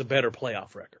 McCarthy has a better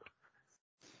playoff record.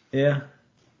 Yeah.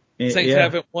 Saints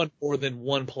haven't won more than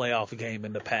one playoff game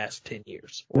in the past 10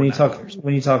 years. When you talk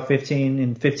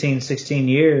 16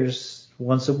 years,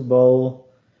 one Super Bowl,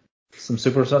 some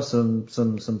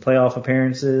playoff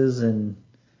appearances, and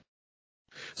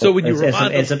so when you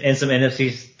remind them, and some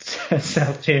NFC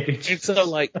South championships.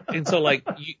 And so like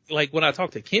when I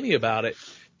talk to Kenny about it,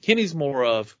 Kenny's more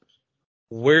of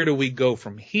where do we go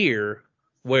from here?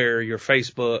 Where your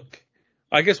Facebook,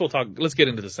 I guess let's get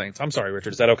into the Saints. I'm sorry,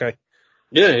 Richard. Is that okay?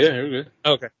 Yeah, you're good.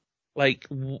 Okay. Like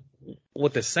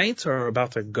what the Saints are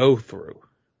about to go through,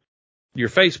 your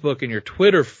Facebook and your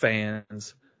Twitter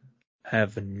fans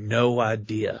have no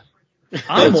idea.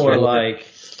 I'm more like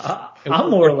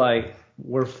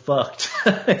we're fucked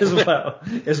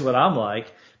is what I'm like,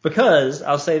 because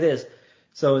I'll say this.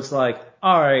 So it's like,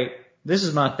 all right, this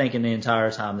is my thinking the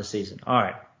entire time this season. All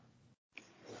right.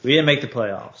 We didn't make the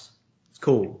playoffs. It's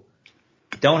cool.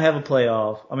 We don't have a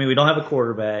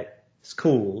quarterback. It's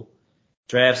cool.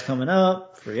 Draft's coming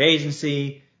up, free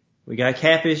agency. We got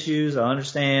cap issues. I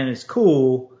understand. It's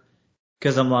cool.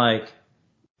 Cause I'm like,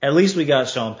 at least we got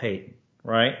Sean Payton,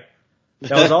 right?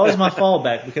 That was always my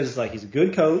fallback, because it's like, he's a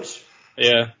good coach.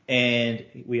 Yeah. And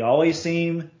we always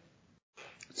seem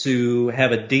to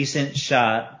have a decent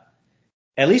shot,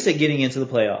 at least at getting into the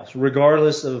playoffs,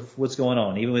 regardless of what's going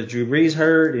on. Even with Drew Brees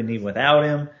hurt and even without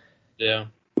him. Yeah.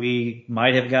 We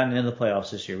might have gotten into the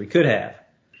playoffs this year. We could have.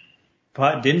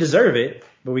 Didn't deserve it,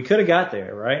 but we could have got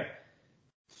there, right?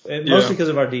 Mostly because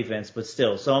of our defense, but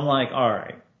still. So I'm like, all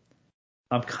right.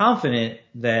 I'm confident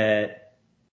that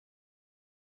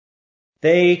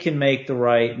they can make the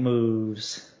right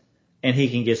moves and he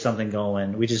can get something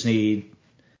going. We just need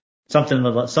something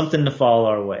to fall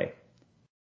our way.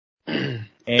 And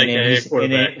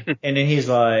then he's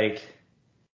like,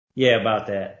 yeah, about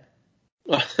that.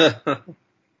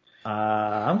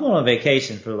 I'm going on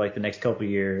vacation for like the next couple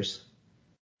of years.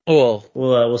 Well,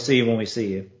 we'll see you when we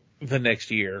see you. The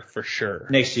next year, for sure.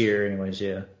 Next year, anyways,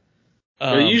 yeah.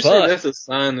 Usually that's a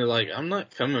sign they're like, I'm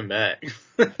not coming back.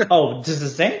 Oh, does the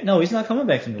Saints? No, he's not coming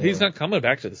back to New Orleans. He's not coming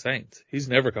back to the Saints. He's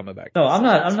never coming back. No, I'm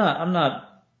not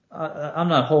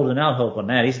holding out hope on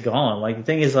that. He's gone. Like, the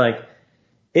thing is, like,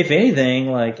 if anything,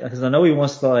 like, because I know he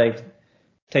wants to, like,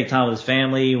 take time with his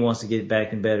family, he wants to get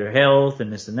back in better health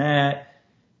and this and that.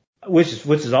 Which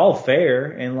is all fair,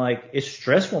 and like, it's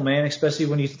stressful, man, especially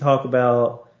when you talk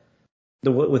about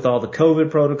with all the COVID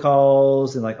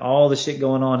protocols and like all the shit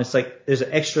going on. It's like there's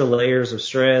extra layers of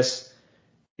stress.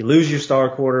 You lose your star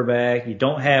quarterback, you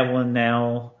don't have one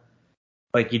now.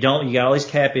 Like you got all these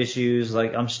cap issues.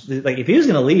 Like if he was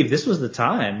gonna leave, this was the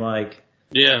time. Like,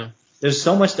 yeah, there's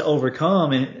so much to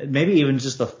overcome, and maybe even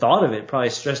just the thought of it probably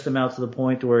stressed him out to the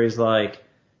point where he's like,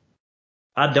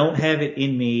 I don't have it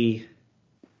in me.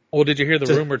 Well, did you hear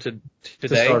the rumor today? To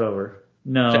start over.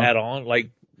 No. To add on, like,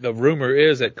 the rumor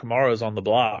is that Kamara's on the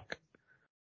block.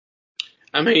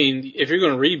 I mean, if you're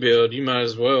going to rebuild, you might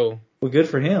as well. Well, good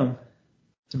for him,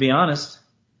 to be honest.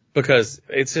 Because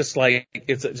it's just like,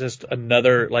 it's just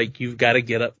another, like, you've got to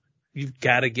get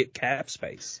cap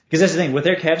space. Because that's the thing, with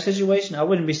their cap situation, I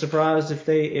wouldn't be surprised if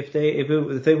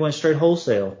they went straight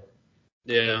wholesale.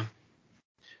 Yeah.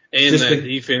 And just that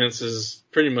defense is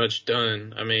pretty much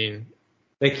done. I mean,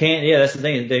 they can't. Yeah, that's the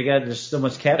thing. There's so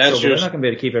much cap, so they're not going to be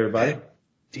able to keep everybody.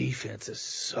 Defense is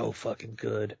so fucking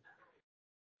good.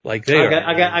 Like they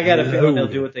I got a feeling they'll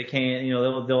do what they can. You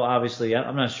know, they'll obviously.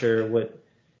 I'm not sure what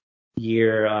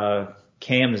year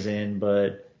Cam is in,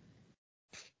 but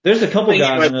there's a couple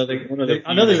guys. I know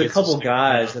there's a couple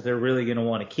guys that they're really going to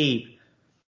want to keep,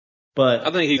 but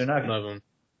I think he's one of them.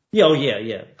 Yeah,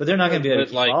 yeah. But they're not going to be able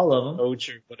to keep all of them. Coach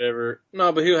or whatever.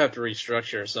 No, but he'll have to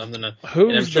restructure or something.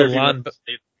 Who's the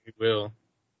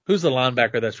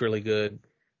linebacker that's really good?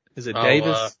 Is it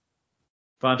Davis?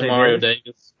 Demario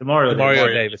Davis.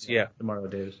 Demario Davis, yeah. Demario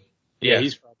Davis. Yeah,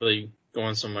 he's probably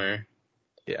going somewhere.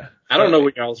 Yeah. I don't know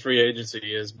what y'all's free agency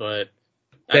is, but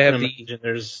I can imagine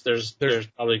there's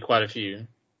probably quite a few.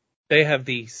 They have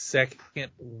the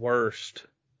second worst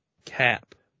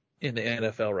cap in the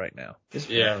NFL right now.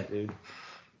 Yeah, dude.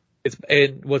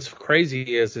 And what's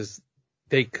crazy is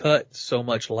they cut so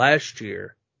much last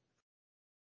year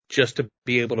just to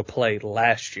be able to play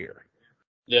last year.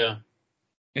 Yeah.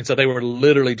 And so they were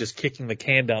literally just kicking the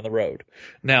can down the road.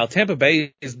 Now, Tampa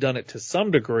Bay has done it to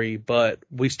some degree, but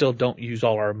we still don't use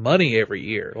all our money every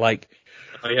year. Like,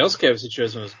 the health cap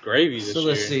situation was gravy this year. So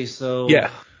let's see. So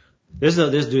yeah, there's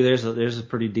a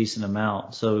pretty decent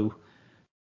amount. So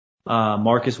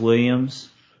Marcus Williams.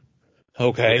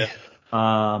 Okay.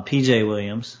 PJ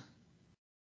Williams.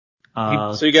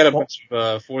 So you got a bunch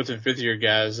of 4th and 5th year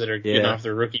guys that are getting off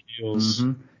their rookie deals.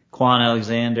 Mm-hmm. Quan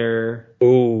Alexander.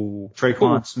 Ooh.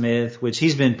 Traquan Smith, which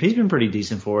he's been pretty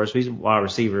decent for us. He's a wide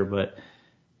receiver, but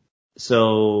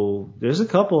so there's a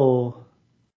couple.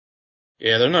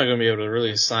 Yeah, they're not going to be able to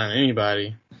really sign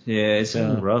anybody. Yeah, it's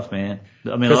gonna be rough, man.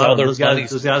 I mean, a lot of those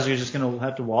guys are just going to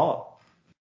have to walk.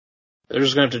 They're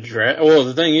just going to have to draft. Well,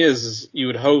 the thing is you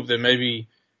would hope that maybe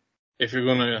if you're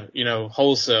going to,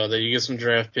 wholesale, that you get some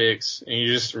draft picks and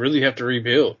you just really have to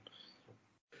rebuild.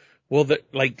 Well,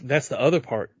 that's the other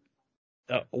part.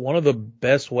 One of the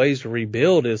best ways to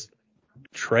rebuild is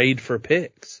trade for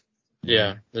picks.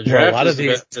 Yeah, the draft is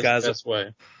the best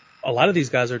way. A lot of these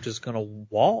guys are just going to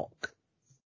walk.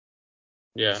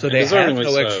 Yeah. So they have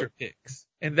no extra picks.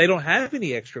 And they don't have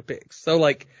any extra picks. So,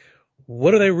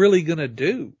 what are they really going to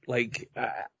do?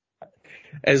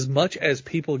 As much as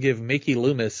people give Mickey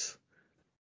Loomis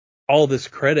all this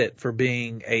credit for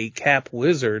being a cap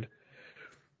wizard,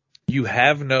 you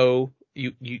have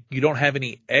you don't have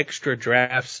any extra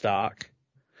draft stock.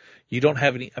 You don't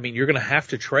have any, you're going to have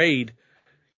to trade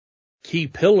key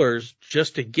pillars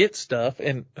just to get stuff,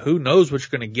 and who knows what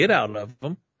you're going to get out of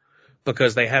them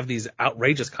because they have these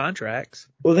outrageous contracts.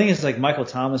 Well, the thing is, Michael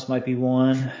Thomas might be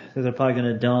one that they're probably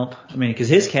going to dump. Because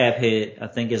his cap hit, I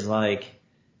think, is But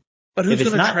who's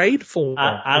going to trade for him?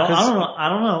 I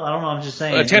don't know. I'm just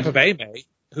saying. Tampa Bay may.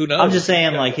 Who knows? I'm just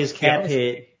saying, his cap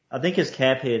hit. I think his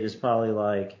cap hit is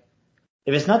probably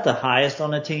if it's not the highest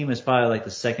on the team, it's probably the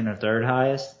second or third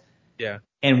highest. Yeah.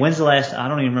 And when's the last? I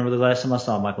don't even remember the last time I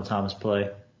saw Michael Thomas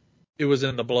play. It was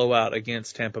in the blowout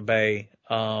against Tampa Bay,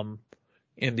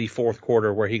 in the fourth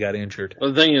quarter where he got injured.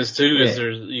 Well, the thing is too is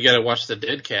you got to watch the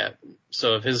dead cap.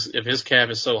 So if his cap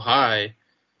is so high,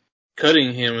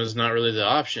 cutting him is not really the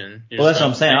option. Well, that's what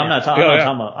I'm saying. I'm not talking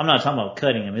about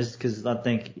cutting him. It's because I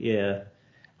think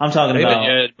I'm talking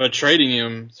about. But trading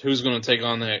him, who's going to take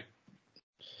on that?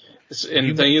 And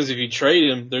the thing is, if you trade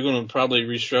him, they're going to probably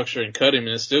restructure and cut him,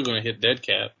 and it's still going to hit dead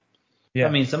cap. Yeah.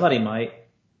 Somebody might.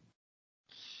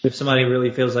 If somebody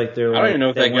really feels like they're. I don't even know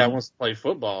if that guy wants to play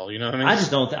football. You know what I mean? I just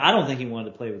don't. I don't think he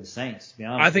wanted to play with the Saints. To be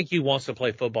honest. I think he wants to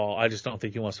play football. I just don't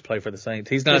think he wants to play for the Saints.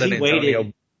 He's not an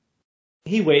Antonio.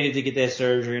 He waited to get that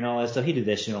surgery and all that stuff. He did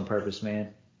that shit on purpose,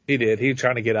 man. He did. He was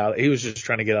trying to get out. He was just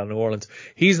trying to get out of New Orleans.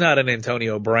 He's not an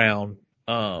Antonio Brown.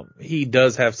 He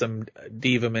does have some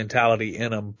diva mentality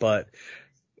in him, but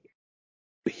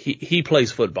he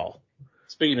plays football.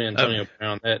 Speaking of Antonio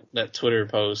Brown, that Twitter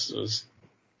post was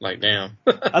damn.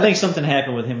 I think something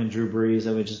happened with him and Drew Brees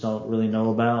that we just don't really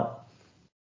know about,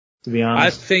 to be honest. I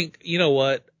think, you know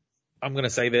what? I'm going to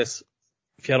say this.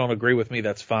 If y'all don't agree with me,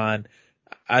 that's fine.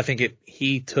 I think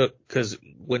because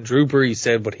when Drew Brees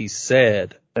said what he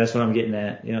said. That's what I'm getting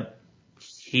at, yeah.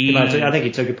 I think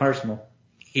he took it personal.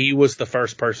 He was the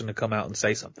first person to come out and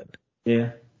say something.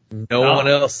 Yeah. No one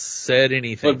else said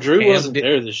anything. But Drew wasn't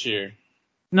there this year.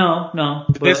 No.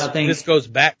 But I think this goes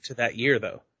back to that year,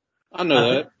 though. I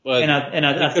know that, but he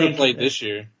could have played this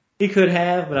year. He could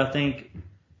have, but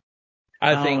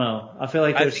I don't know. I feel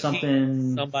like there's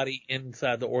something. Somebody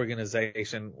inside the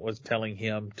organization was telling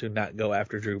him to not go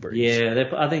after Drew Brees. Yeah,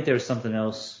 I think there's something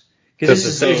else.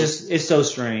 Because it's so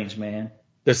strange, man.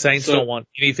 The Saints don't want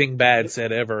anything bad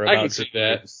said ever about I could see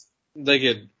that. They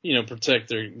could, protect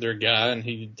their guy, and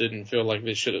he didn't feel like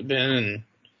they should have been,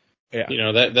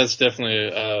 and that's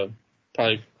definitely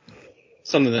probably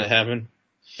something that happened.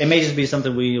 It may just be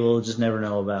something we will just never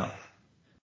know about.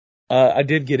 I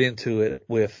did get into it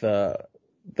with,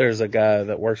 there's a guy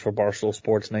that works for Barstool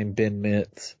Sports named Ben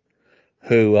Mintz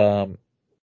who,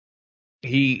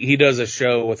 he does a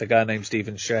show with a guy named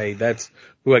Stephen Shea. That's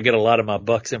who I get a lot of my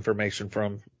Bucks information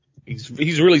from.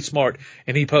 He's really smart,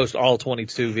 and he posts all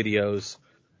 22 videos,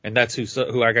 and that's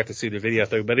who I got to see the video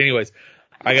through. But anyways,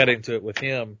 I got into it with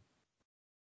him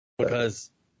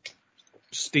because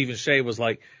Stephen Shea was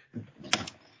like,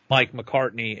 Mike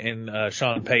McCartney and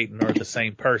Sean Payton are the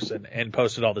same person, and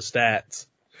posted all the stats.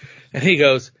 And he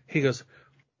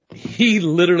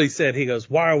literally said,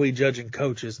 why are we judging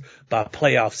coaches by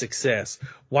playoff success?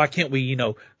 Why can't we,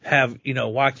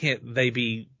 why can't they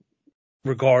be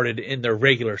regarded in their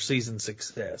regular season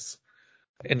success?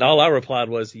 And all I replied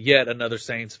was, yet another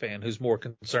Saints fan who's more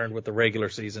concerned with the regular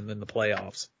season than the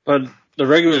playoffs. But the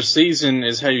regular season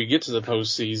is how you get to the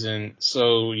postseason,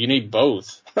 so you need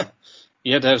both.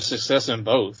 You have to have success in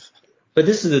both. But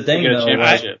this is the thing, though.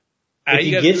 If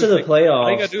you get to the playoffs,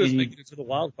 all you got to do is make it to the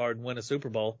wild card and win a Super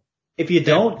Bowl. If you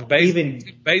don't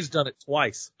Bay's done it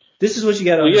twice. This is what you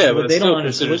got to understand. Yeah, but they don't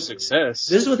understand success.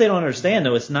 This is what they don't understand,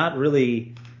 though. It's not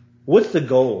really. What's the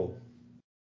goal?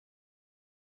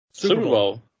 Super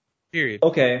Bowl. Period.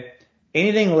 Okay.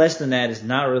 Anything less than that is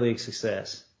not really a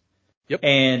success. Yep.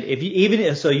 And if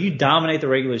you dominate the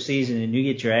regular season and you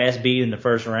get your ass beat in the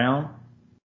first round.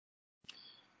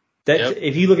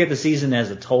 If you look at the season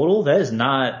as a total, that is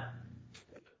not.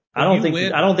 I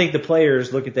don't think the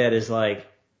players look at that as like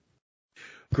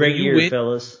great year,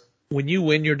 fellas. When you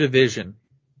win your division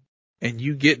and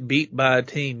you get beat by a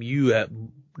team you have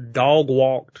dog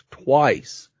walked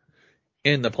twice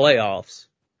in the playoffs,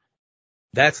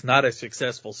 that's not a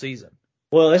successful season.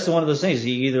 Well, that's one of those things.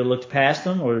 You either looked past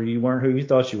them or you weren't who you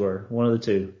thought you were. One of the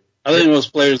two. I think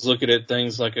most players look at it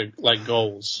things like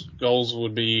goals. Goals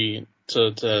would be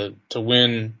to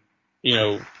win,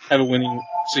 have a winning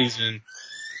season,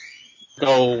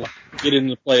 go get in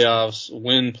the playoffs,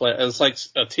 win play. It's like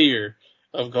a tier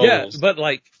of goals. Yeah, but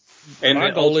and my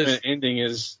the goal ultimate is ending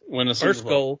is win a Super Bowl. First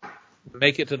goal,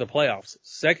 make it to the playoffs.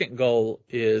 Second goal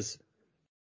is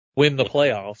win the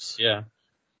playoffs. Yeah.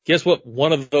 Guess what?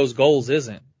 One of those goals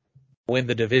isn't win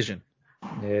the division.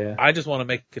 Yeah. I just want to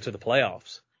make it to the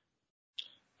playoffs.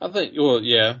 I think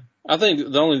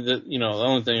the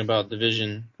only thing about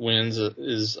division wins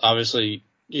is obviously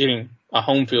getting a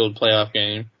home field playoff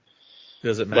game.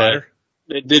 Does it matter?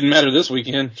 But it didn't matter this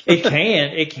weekend.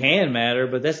 It can matter,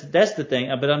 but that's the thing.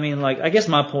 But I mean, I guess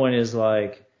my point is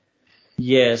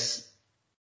yes,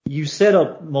 you set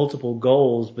up multiple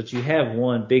goals, but you have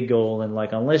one big goal, and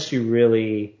unless your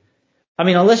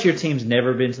team's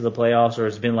never been to the playoffs or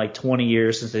it's been 20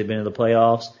 years since they've been to the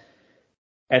playoffs.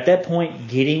 At that point,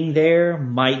 getting there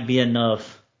might be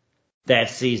enough that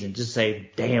season. Just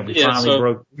say, damn, we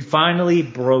finally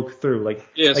broke through. The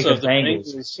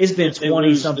Bengals. It's been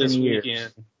 20 something years.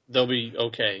 Weekend, they'll be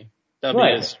okay. That'll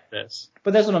be a success.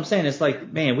 But that's what I'm saying. It's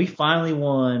man, we finally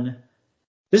won.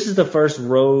 This is the first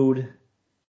road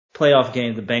playoff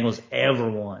game the Bengals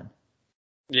ever won.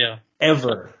 Yeah.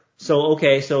 Ever. So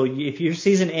if your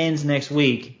season ends next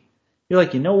week, you're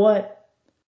you know what?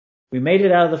 We made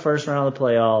it out of the first round of the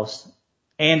playoffs,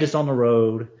 and it's on the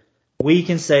road. We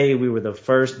can say we were the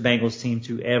first Bengals team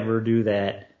to ever do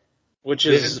that. Which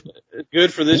is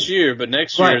good for this year, but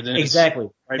next year, then exactly.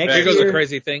 Here goes the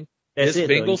crazy thing. This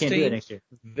Bengals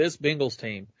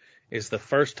team is the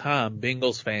first time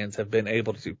Bengals fans have been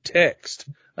able to text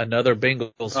another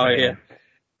Bengals fan. Yeah.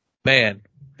 Man,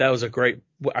 that was I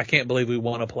can't believe we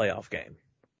won a playoff game.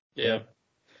 Yeah.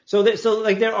 So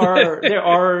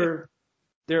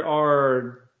there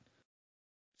are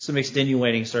some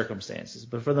extenuating circumstances,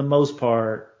 but for the most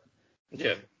part,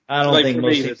 I don't think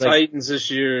most the Titans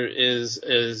this year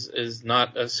is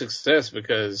not a success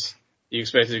because you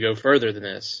expect it to go further than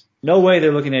this. No way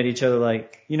they're looking at each other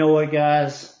you know what,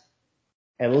 guys?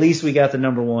 At least we got the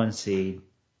number 1 seed.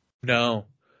 No,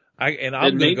 I'm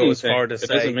going to go as far to say it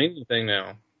doesn't mean anything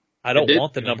now. I don't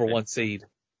want the number 1 seed.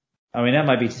 I mean, that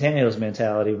might be Tannehill's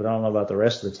mentality, but I don't know about the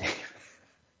rest of the team.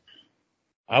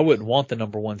 I wouldn't want the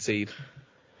number 1 seed.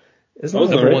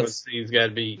 Both number 1 seeds got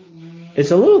to be.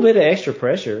 It's a little bit of extra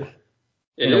pressure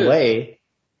in a way,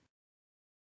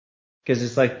 because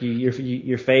it's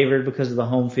you're favored because of the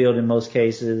home field in most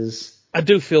cases. I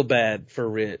do feel bad for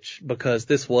Rich because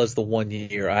this was the one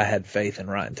year I had faith in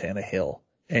Ryan Tannehill,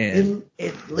 and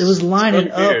it was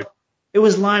lining up. It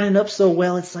was lining up so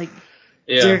well. It's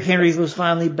Derrick Henry was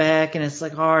finally back, and it's all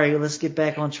right, let's get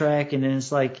back on track, and then it's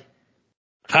hot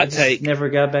take. Never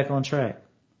got back on track.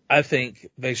 I think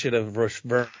they should have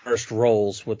reversed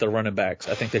roles with the running backs.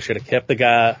 I think they should have kept the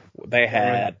guy they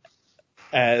had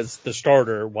as the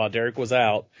starter while Derek was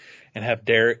out, and have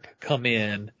Derek come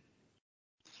in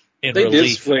They did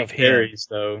relief split of him. carries,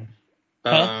 though.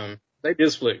 Huh? They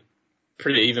did split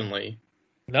pretty evenly.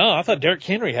 No, I thought Derrick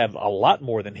Henry had a lot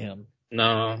more than him.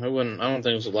 No, it wasn't. I don't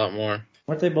think it was a lot more.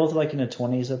 Weren't they both like in the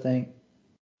 20s, I think?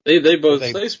 They split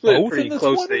both pretty in the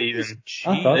close 20s? to even.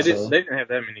 I thought They so. didn't have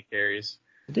that many carries.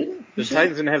 Didn't The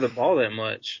Titans didn't have the ball that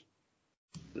much.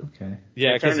 Okay.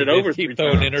 Yeah, They because turned he it over keep 3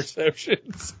 throwing times.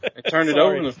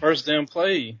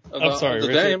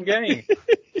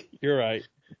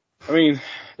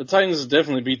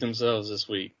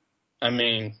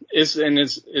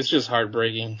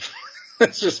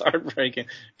 It's just heartbreaking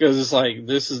because it's like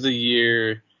this is the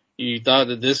year you thought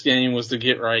that this game was the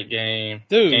get right game.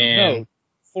 Dude, and no.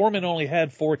 Foreman only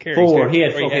had 4 carries. Four. He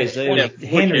had, Henry okay, so it was 20.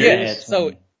 Henry Yeah, had 20.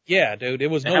 so, yeah, dude, it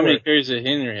was how nowhere. many carries did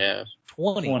Henry have?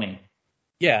 20.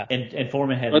 Yeah, And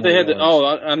Foreman had But more they had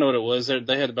yards. I know what it was.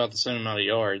 They had about the same amount of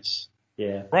yards.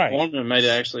 Yeah. right. Foreman may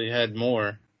have actually had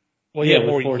more. Well, he Yeah, had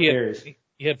with more. 4 carries.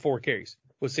 He had 4 carries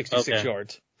with 66 Okay.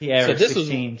 yards. He averaged So this was-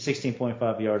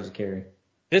 16.5 yards a carry.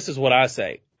 This is what I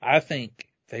say. I think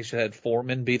they should have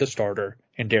Foreman be the starter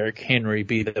and Derrick Henry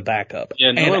be the backup.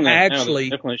 Yeah, knowing and that now, actually, they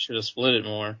definitely should have split it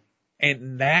more.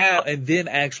 and then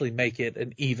actually make it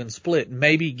an even split.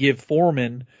 Maybe give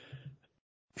Foreman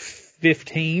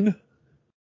 15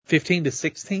 to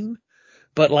 16.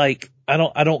 But like, I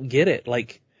don't get it.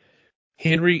 Like,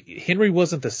 Henry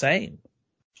wasn't the same.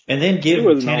 And then give He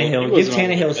wasn't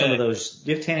Tannehill some back.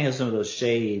 of those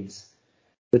shades,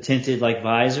 the tinted like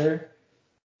visor,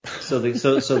 so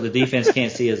the defense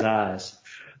can't see his eyes.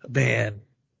 Man,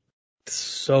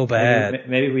 so bad.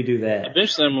 Maybe we do that.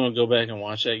 Eventually, I'm going to go back and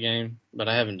watch that game, but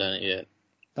I haven't done it yet.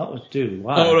 Oh, dude,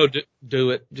 why? No,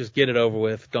 do it. Just get it over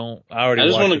with. I already I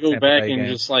just want to go back and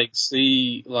just like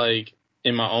see like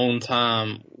in my own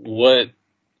time what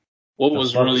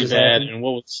was fuck really just bad happened? and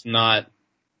what was not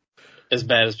as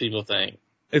bad as people think.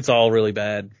 It's all really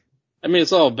bad. I mean,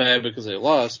 it's all bad because they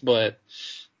lost, but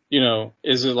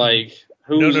is it like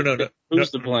who's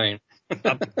to blame?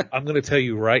 I'm going to tell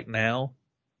you right now,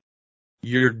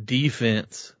 your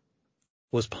defense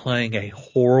was playing a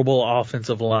horrible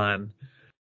offensive line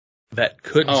that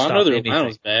couldn't stop I know their anything. line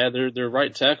was bad. Their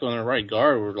right tackle and their right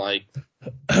guard were like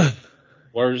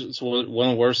one of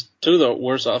the worst, 2 of the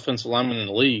worst offensive linemen in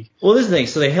the league. Well, this is the thing.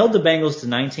 So they held the Bengals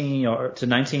to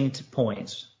 19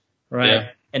 points, right? Yeah.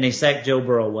 And they sacked Joe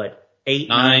Burrow 9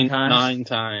 times? 9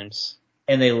 times.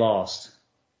 And they lost.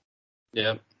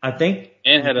 Yep. I think.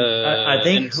 And had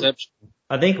interception.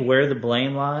 I think where the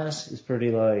blame lies is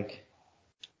pretty like.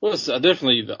 Well, it's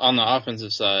definitely on the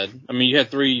offensive side. I mean, you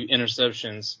had 3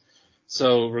 interceptions.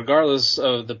 So regardless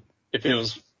of if it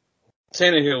was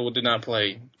Tannehill did not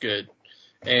play good.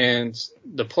 And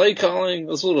the play calling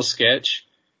was a little sketch,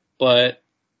 but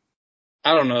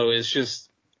I don't know. It's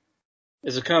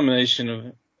a combination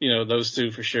of, those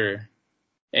 2 for sure.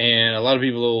 And a lot of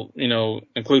people,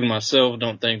 including myself,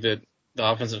 don't think that the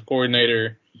offensive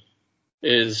coordinator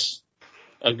is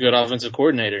a good offensive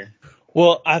coordinator.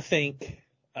 Well, I think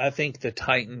the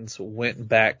Titans went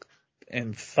back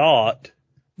and thought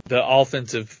the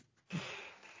offensive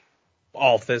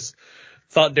office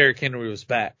thought Derrick Henry was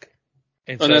back.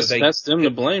 And so that's them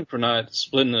to blame for not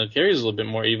splitting the carries a little bit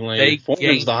more evenly.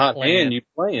 Foreman's the hot hand, you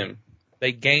play him.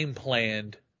 They game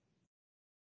planned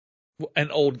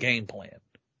an old game plan.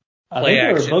 I think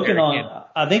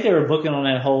they were booking on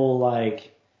that whole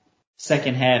like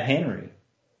second half Henry.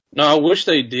 No, I wish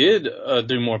they did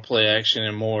do more play action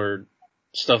and more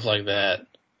stuff like that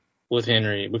with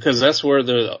Henry, because that's where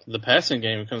the passing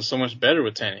game becomes so much better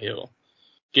with Tannehill.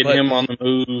 Getting him on the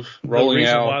move, rolling out.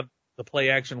 The reason why the play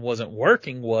action wasn't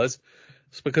working was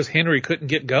because Henry couldn't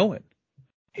get going.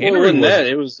 They weren't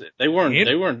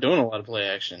doing a lot of play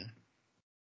action.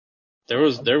 There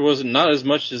was not as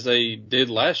much as they did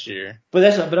last year. But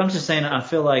I'm just saying, I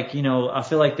feel like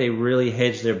they really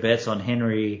hedged their bets on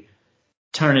Henry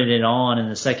turning it on in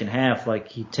the second half like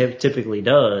he typically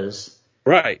does.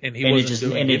 Right, and it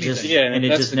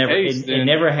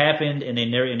never happened, and they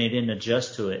didn't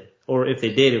adjust to it, or if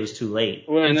they did, it was too late.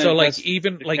 Well, and so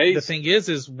the thing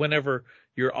is whenever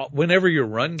your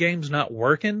run game's not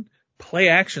working, play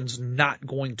action's not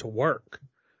going to work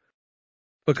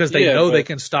because they know they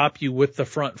can stop you with the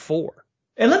front 4.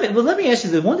 And let me ask you,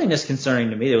 the one thing that's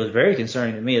concerning to me, that was very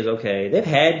concerning to me, is okay, they've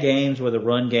had games where the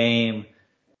run game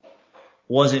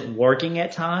wasn't working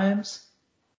at times.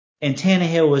 And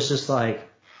Tannehill was just like,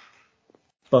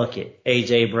 fuck it,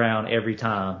 A.J. Brown every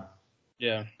time.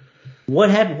 Yeah. Why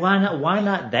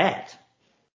not that?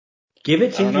 Give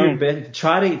it to your best.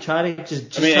 Try to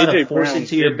just try to force it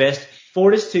to your best.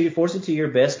 Force it to your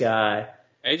best guy.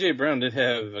 AJ Brown did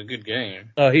have a good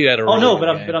game. Oh, he had a. Really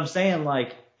good game. But I'm saying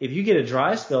like if you get a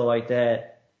dry spell like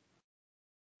that,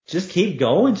 just keep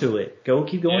going to it.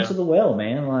 Keep going to the well,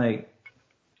 man. Like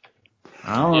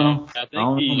I don't know.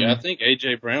 I think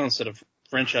AJ Brown set a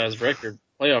franchise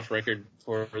playoff record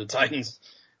for the Titans.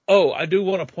 Oh, I do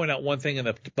want to point out one thing in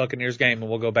the Buccaneers game, and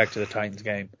we'll go back to the Titans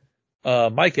game.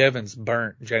 Mike Evans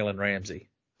burnt Jalen Ramsey.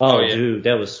 Oh, dude,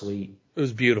 that was sweet. It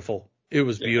was beautiful. It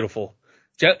was beautiful.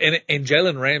 And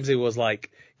Jalen Ramsey was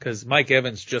like, because Mike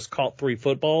Evans just caught 3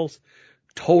 footballs,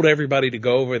 told everybody to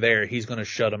go over there. He's going to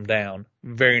shut them down.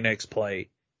 Very next play,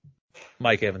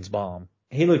 Mike Evans bomb.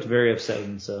 He looked very upset with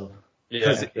himself.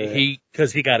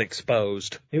 Because he got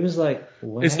exposed. He was like,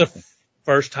 what It's happened? the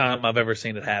first time I've ever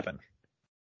seen it happen.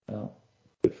 Oh,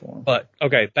 good for him. But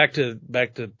okay, back to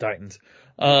Titans.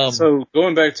 So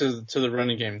going back to the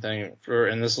running game thing,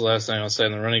 and this is the last thing I'll say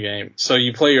in the running game. So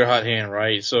you play your hot hand,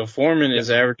 right? So if Foreman is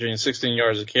averaging 16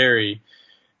 yards a carry,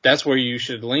 that's where you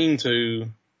should lean to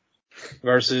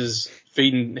versus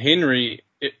feeding Henry.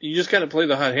 You just got to play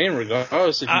the hot hand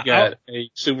regardless if you got a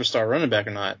superstar running back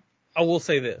or not. I will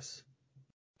say this.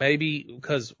 Maybe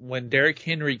because when Derrick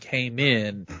Henry came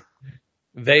in,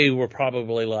 they were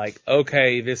probably like,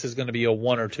 okay, this is going to be a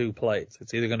 1 or 2 plays.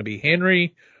 It's either going to be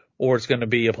Henry or it's going to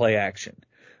be a play action.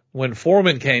 When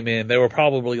Foreman came in, they were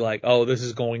probably like, oh, this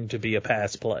is going to be a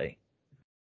pass play.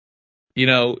 You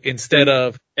know, instead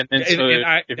of, if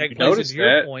you notice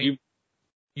that,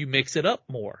 you mix it up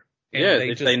more.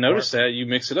 If they notice that, you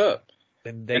mix it up.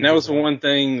 And that was the one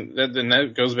thing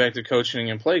that goes back to coaching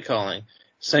and play calling.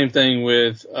 Same thing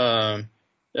with, 2 of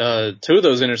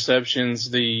those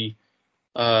interceptions, the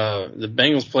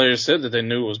Bengals players said that they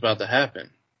knew it was about to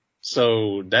happen.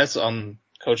 So that's on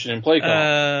coaching and play calling.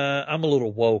 I'm a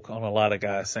little woke on a lot of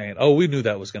guys saying, oh, we knew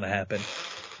that was going to happen.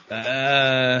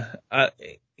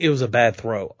 It was a bad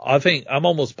throw. I think I'm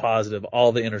almost positive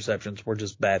all the interceptions were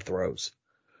just bad throws.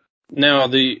 Now I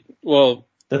feel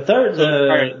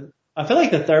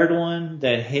like the third one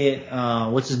that hit,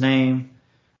 what's his name?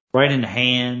 Right in the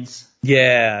hands.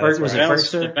 Yeah. Was it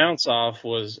Ferguson? The bounce off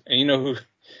was, and you know who,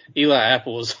 Eli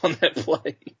Apple was on that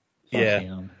play.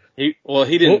 Yeah. He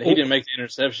didn't make the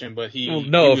interception, but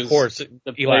of course,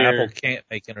 Eli Apple can't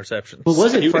make interceptions. But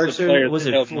was it Ferguson?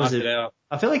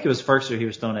 I feel like it was Ferguson he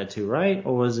was thrown at too, right?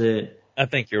 Or was it? I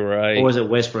think you're right. Or was it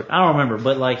Westbrook? I don't remember,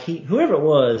 but like whoever it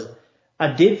was,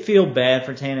 I did feel bad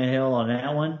for Tannehill on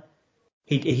that one.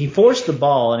 He forced the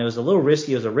ball, and it was a little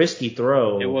risky. It was a risky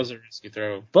throw. It was a risky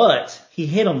throw. But he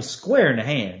hit him square in the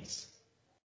hands.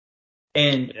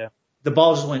 And the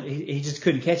ball just went, he just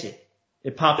couldn't catch it.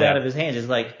 It popped out of his hands. It's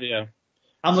like,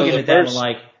 I'm looking at that one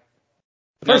like,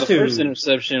 the first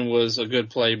interception was a good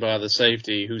play by the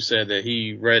safety who said that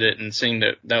he read it and seen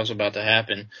that was about to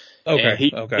happen.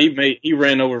 Okay. And he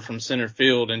ran over from center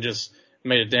field and just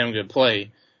made a damn good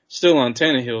play. Still on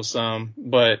Tannehill some,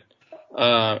 but,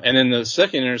 and then the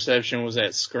second interception was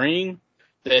that screen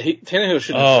that Tannehill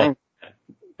should have thrown.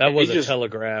 That was a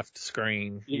telegraphed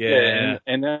screen. Yeah.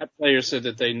 And that player said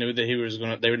that they knew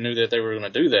that they knew that they were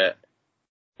going to do that.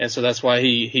 And so that's why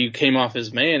he came off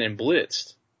his man and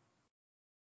blitzed.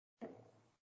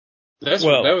 That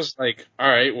was like, all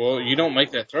right, well, you don't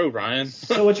make that throw, Brian.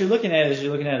 So what you're looking at is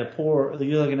you're looking at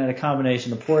a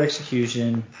combination of poor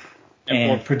execution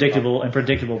and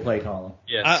predictable play calling.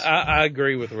 Yes. I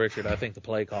agree with Richard. I think the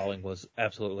play calling was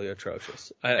absolutely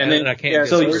atrocious. I can't. Yeah,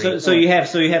 so you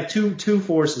have two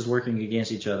forces working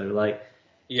against each other. Like,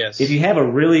 yes, if you have a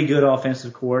really good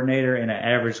offensive coordinator and an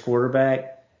average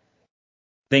quarterback,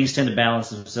 things tend to balance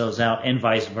themselves out, and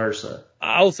vice versa.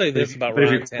 I'll say this about Ryan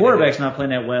Tannehill. But if your quarterback's not playing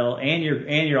that well, and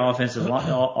your offensive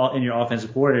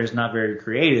coordinator is not very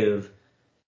creative,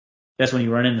 that's when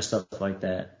you run into stuff like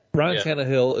that. Ryan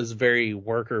Tannehill is very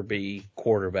worker bee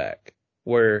quarterback,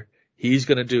 where he's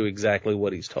going to do exactly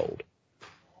what he's told.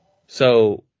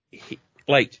 So,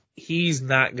 he's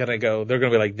not going to go, they're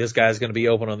going to be like, this guy's going to be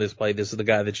open on this play. This is the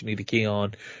guy that you need to key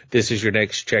on. This is your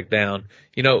next check down.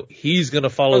 You know, he's going to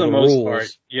follow the rules. For the most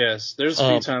part, yes. There's a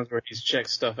few times where he's checked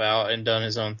stuff out and done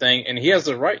his own thing, and he has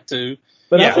the right to.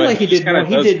 But I feel like he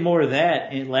did more of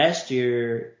that in last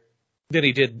year than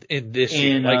he did in this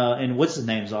year. In what's his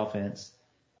name's offense?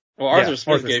 Well, Arthur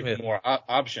Smith gave him more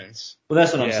options. Well,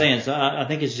 that's what I'm saying. So I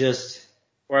think it's just.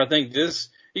 Or I think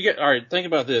all right, think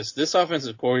about this. This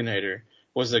offensive coordinator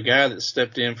was the guy that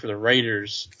stepped in for the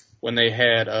Raiders when they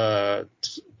had,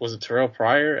 was it Terrell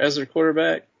Pryor as their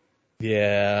quarterback?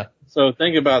 Yeah. So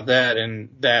think about that and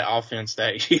that offense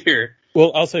that year.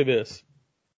 Well, I'll say this.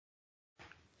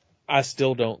 I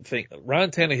still don't think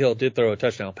Ryan Tannehill did throw a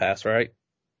touchdown pass, right?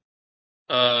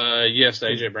 Yes, to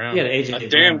AJ Brown. Yeah, AJ a Brown,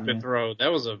 damn good yeah. throw.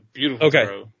 That was a beautiful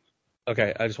throw.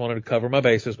 Okay, I just wanted to cover my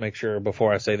bases, make sure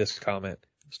before I say this comment.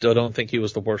 Still don't think he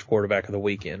was the worst quarterback of the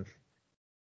weekend.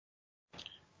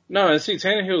 No, and see,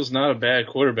 Tannehill's not a bad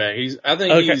quarterback. I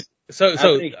think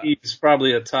he's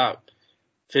probably a top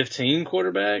 15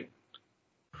 quarterback.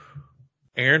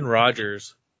 Aaron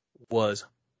Rodgers was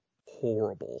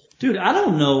horrible. Dude, I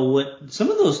don't know what some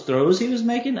of those throws he was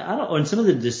making. And some of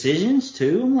the decisions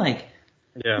too. I'm like,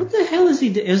 what the hell is he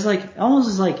doing? It was like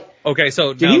almost like. Okay,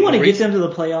 so did he want to get them to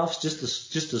the playoffs just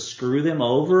to screw them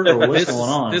over, or what's going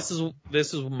on?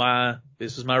 This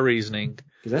is my reasoning.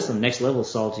 Because that's the next level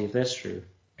salty if that's true.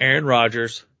 Aaron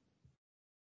Rodgers,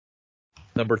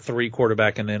 number 3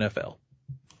 quarterback in the NFL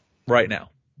right now.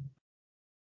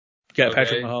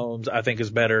 Patrick Mahomes, I think, is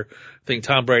better. I think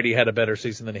Tom Brady had a better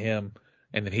season than him,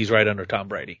 and then he's right under Tom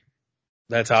Brady.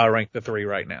 That's how I rank the 3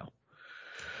 right now.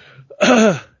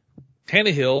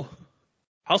 Tannehill,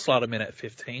 I'll slot him in at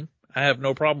 15. I have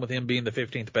no problem with him being the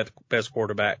 15th best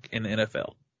quarterback in the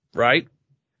NFL, right?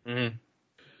 Mm-hmm.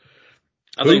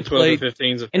 I think 12 to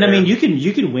 15 is a fair. And I mean, you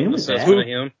can win with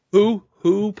that.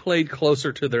 Who played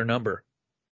closer to their number?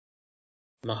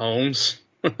 Mahomes.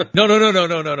 No.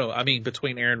 I mean,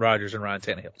 between Aaron Rodgers and Ryan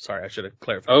Tannehill. Sorry, I should have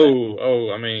clarified.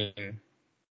 I mean,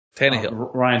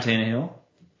 Tannehill. Ryan Tannehill.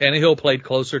 Tannehill played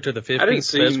closer to the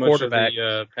 15th best quarterback. Of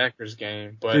the Packers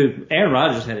game, but dude, Aaron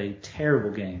Rodgers had a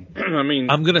terrible game. I mean,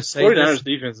 I'm gonna say 49ers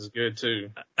defense is good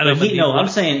too. I'm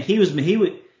saying he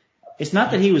would. It's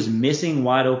not that he was missing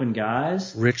wide open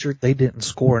guys. Richard, they didn't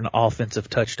score an offensive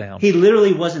touchdown. He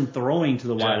literally wasn't throwing to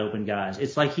the wide open guys.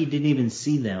 It's like he didn't even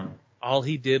see them. All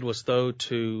he did was throw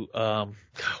to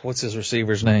what's his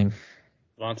receiver's name?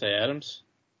 Devontae Adams.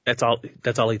 That's all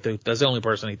he threw. That's the only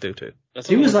person he threw to.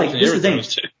 He was like, this is the thing.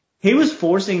 He was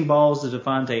forcing balls to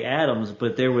Devontae Adams,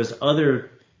 but there was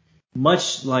other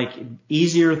much like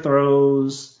easier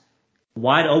throws,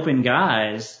 wide open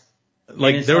guys.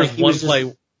 Like there was one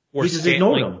play where he just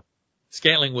ignored him.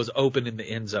 Scantling was open in the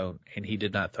end zone and he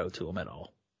did not throw to him at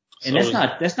all. And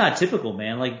that's not typical,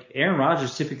 man. Like Aaron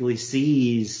Rodgers typically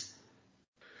sees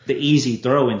the easy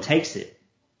throw and takes it.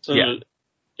 So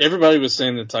everybody was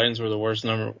saying the Titans were the worst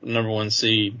number 1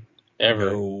 seed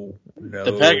ever. No.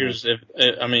 The Packers,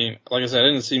 I mean, like I said, I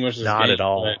didn't see much of this game. Not at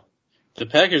all. But the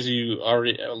Packers,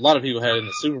 a lot of people had in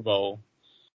the Super Bowl.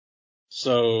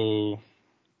 So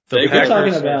we're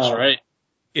talking about, right?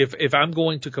 If I'm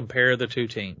going to compare the two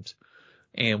teams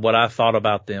and what I thought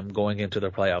about them going into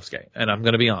their playoffs game, and I'm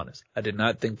going to be honest, I did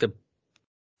not think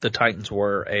the Titans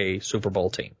were a Super Bowl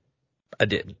team. I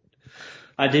didn't.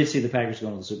 I did see the Packers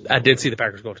going to the Super Bowl. I did see the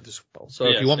Packers go to the Super Bowl. So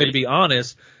if you want me to be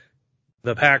honest,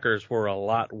 the Packers were a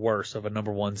lot worse of a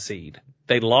number 1 seed.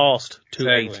 They lost to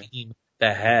a team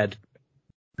that had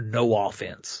no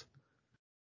offense.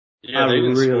 Yeah, they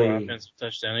didn't score an offensive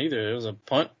touchdown either. It was a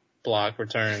punt block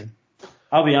return.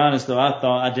 I'll be honest though,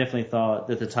 I definitely thought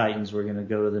that the Titans were going to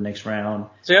go to the next round.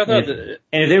 See, I thought and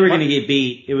if they were going to get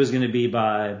beat, it was going to be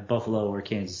by Buffalo or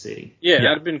Kansas City. Yeah, I'd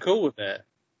have been cool with that.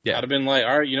 Yeah. I'd have been like,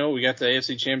 all right, we got the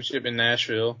AFC Championship in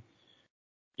Nashville.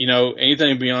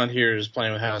 Anything beyond here is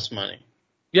playing with house money.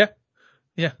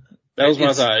 Yeah. That was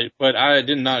my thought, but I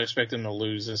did not expect them to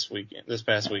lose this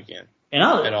past weekend.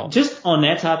 And just on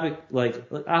that topic, like,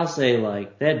 I'll say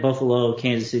like that Buffalo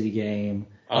Kansas City game,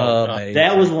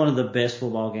 that was one of the best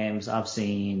football games I've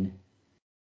seen.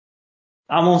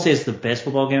 I won't say it's the best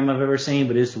football game I've ever seen,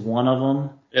 but it's one of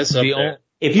them. It's up there.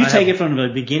 If you take it from the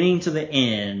beginning to the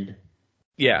end,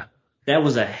 that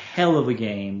was a hell of a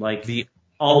game. Like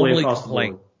all the way across the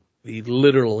board. The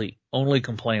literally only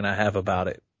complaint I have about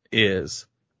it is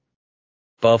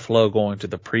Buffalo going to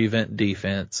the prevent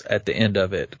defense at the end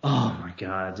of it. Oh my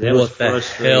God. What the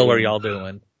hell are y'all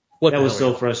doing? That was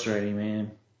so frustrating,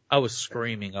 man. I was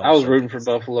screaming. I was rooting for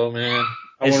Buffalo, man.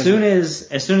 As soon as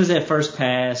that first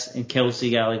pass and Kelsey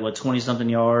got 20 something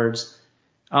yards,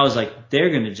 I was like,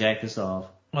 they're going to jack this off.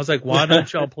 I was like, why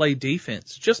don't y'all play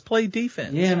defense? Just play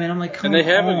defense. Yeah, man. I'm like, come on. And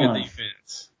they have a good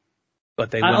defense.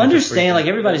 But I understand, like,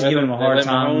 everybody's giving them a hard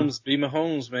time. Be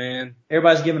Mahomes, man.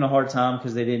 Everybody's giving a hard time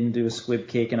because they didn't do a squib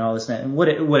kick and all this and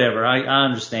whatever. I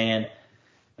understand.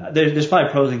 There's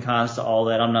probably pros and cons to all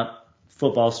that. I'm not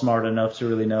football smart enough to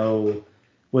really know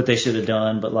what they should have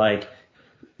done, but like,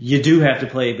 you do have to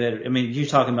play better. I mean, you're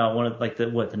talking about one of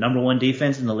the number 1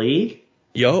 defense in the league?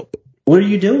 Yup. What are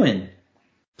you doing?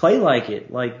 Play like it.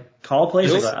 Like, call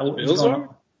plays. Bills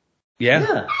are?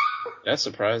 Yeah. That's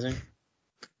surprising.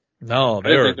 No,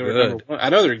 they were good. I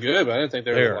know they're good, but I didn't think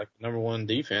they were like number 1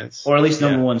 defense. Or at least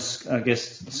number 1, I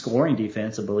guess, scoring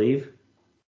defense, I believe.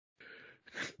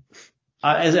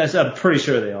 I'm pretty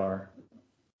sure they are.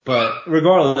 But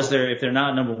regardless, if they're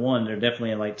not number one, they're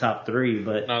definitely in like top 3.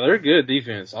 But no, they're good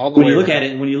defense all the when way you look around.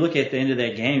 at it, when you look at the end of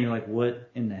that game, you're like, what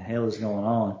in the hell is going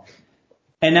on?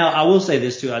 And now I will say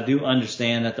this too. I do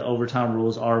understand that the overtime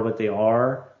rules are what they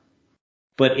are.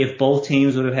 But if both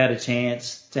teams would have had a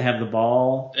chance to have the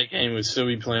ball, that game would still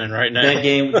be playing right now.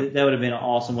 That would have been an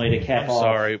awesome way to cap off.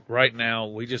 Sorry, right now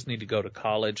we just need to go to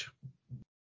college.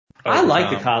 I like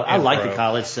the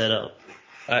college setup.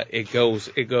 It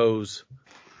goes.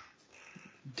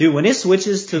 Dude, when it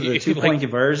switches to the 2-point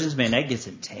conversions, man, that gets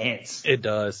intense. It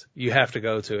does. You have to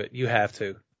go to it. You have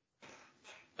to.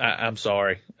 I'm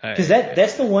sorry. Because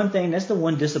that's the one thing, that's the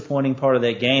one disappointing part of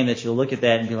that game that you'll look at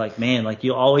that and be like, man, like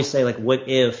you always say, like, what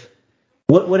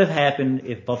would have happened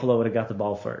if Buffalo would have got the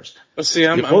ball first? But see,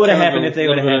 what would have happened if they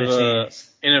would have had a chance?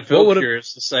 NFL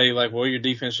curious to say, like, well, your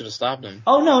defense should have stopped them.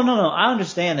 Oh, no. I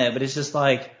understand that, but it's just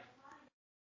like,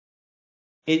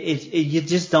 you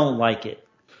just don't like it.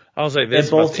 I'll say this.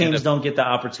 And both teams don't get the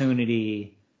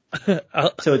opportunity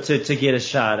to get a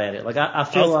shot at it. Like, I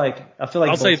feel like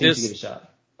both teams should get a shot.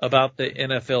 About the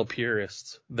NFL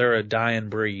purists, they're a dying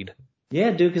breed. Yeah,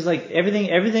 dude, because like everything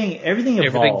evolves.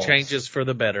 Everything changes for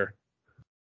the better.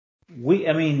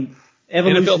 Evolution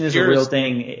is a real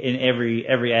thing in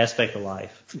every aspect of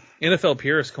life. NFL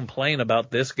purists complain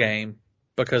about this game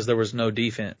because there was no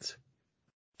defense.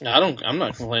 I'm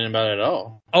not complaining about it at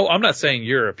all. Oh, I'm not saying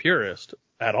you're a purist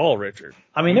at all, Richard.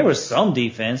 I mean, there was some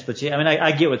defense, but yeah, I mean,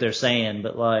 I get what they're saying,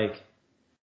 but like.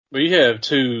 But you have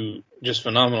 2 just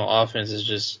phenomenal offenses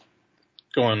just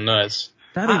going nuts.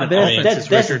 That's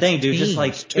the thing, dude. Just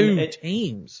like 2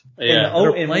 teams. Yeah.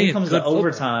 And when it comes to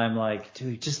overtime, like,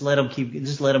 dude, just let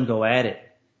them go at it.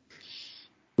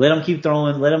 Let them keep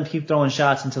throwing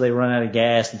shots until they run out of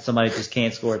gas and somebody just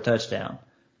can't score a touchdown.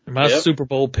 My Super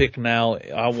Bowl pick now,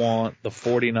 I want the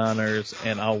 49ers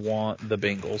and I want the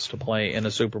Bengals to play in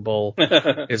a Super Bowl.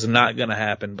 It's not going to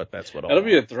happen, but that's what I want. That'll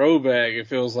be a throwback, it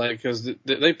feels like, because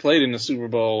they played in the Super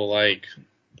Bowl, like.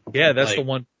 Yeah, that's the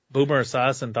one Boomer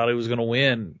Esiason thought he was going to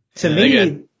win. To me, they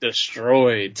got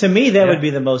destroyed. To me, that would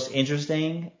be the most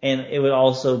interesting, and it would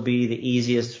also be the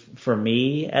easiest for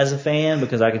me as a fan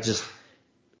because I could just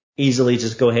easily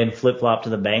just go ahead and flip-flop to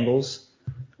the Bengals.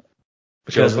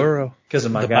 Joe Burrow. Because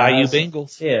of my the guys. Bayou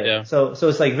Bengals. Yeah. So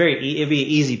it's like it'd be an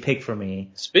easy pick for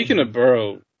me. Speaking of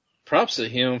Burrow, props to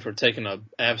him for taking an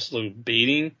absolute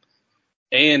beating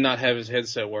and not have his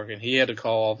headset working. He had to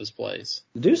call off his plays.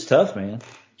 The dude's tough, man.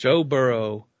 Joe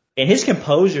Burrow. And his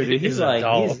composure, dude, he's like,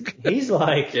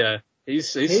 yeah, he's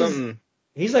something.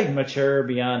 He's like mature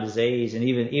beyond his age, and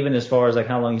even as far as like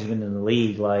how long he's been in the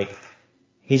league, like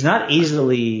he's not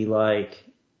easily like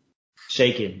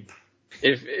shaken.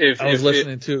 If I was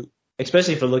listening to,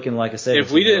 especially for looking like a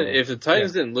 17. If the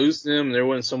Titans didn't lose them, there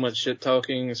wasn't so much shit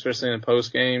talking, especially in the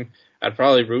post game. I'd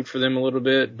probably root for them a little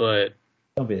bit, but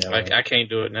don't be that way. I can't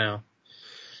do it now.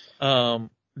 I'm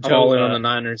all in on the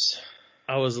Niners.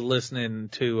 I was listening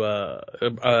to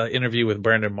an interview with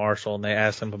Brandon Marshall, and they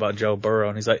asked him about Joe Burrow,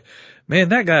 and he's like, man,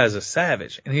 that guy is a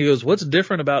savage. And he goes, what's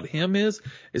different about him is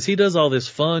he does all this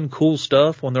fun, cool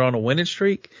stuff when they're on a winning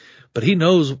streak, but he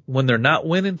knows when they're not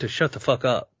winning to shut the fuck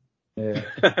up. Yeah.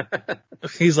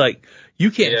 He's like,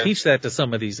 you can't teach that to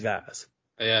some of these guys.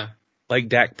 Yeah. Like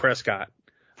Dak Prescott.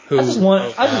 Did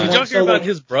y'all hear about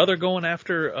his brother going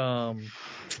after,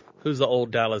 who's the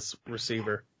old Dallas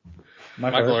receiver?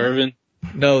 Michael Irvin?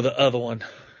 No, the other one.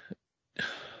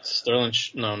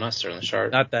 No, not Sterling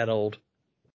Sharp. Not that old.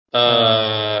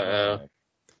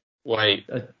 Wait.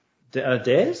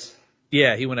 Dez?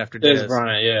 Yeah, he went after Dez. Dez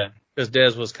Bryant, yeah. Because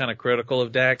Dez was kind of critical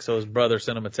of Dak, so his brother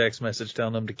sent him a text message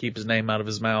telling him to keep his name out of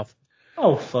his mouth.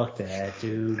 Oh, fuck that,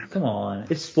 dude. Come on.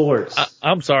 It's sports.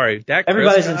 I'm sorry. Dak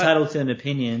Everybody's Prescott, entitled to an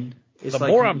opinion. It's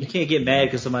you can't get mad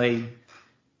because somebody...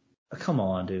 Come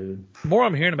on, dude. The more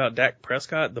I'm hearing about Dak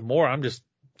Prescott, the more I'm just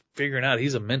figuring out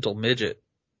he's a mental midget.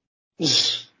 He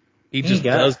just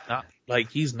does not,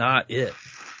 he's not it.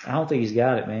 I don't think he's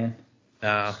got it, man.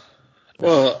 Nah.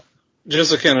 Well,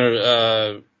 just to kind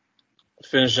of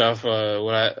finish off what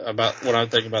I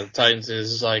think about the Titans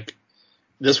is like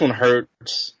this one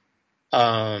hurts,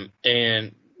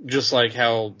 and just like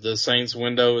how the Saints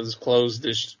window is closed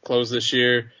this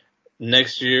year,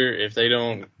 next year if they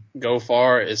don't go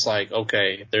far, it's like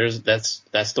okay, that's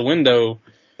the window.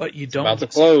 But you don't about to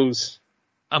close.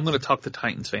 I'm going to talk to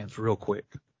Titans fans real quick.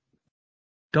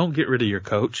 Don't get rid of your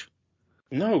coach.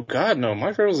 No, God, no.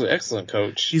 Mike Vrabel's an excellent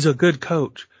coach. He's a good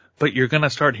coach, but you're going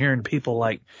to start hearing people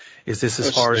like, "Is this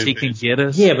as far as he can get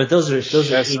us?" Yeah, but those are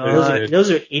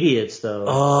idiots, though.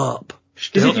 Up.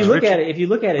 Because if you look at it,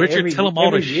 Richard, every tell them all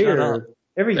every to year, shut up.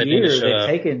 every year they've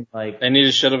taken like. They need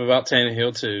to shut up about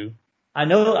Tannehill too. I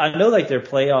know, like the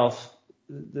playoff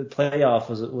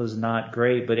was not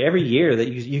great, but every year that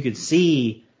you could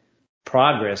see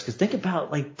progress. Because think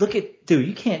about dude,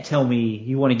 you can't tell me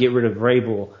you want to get rid of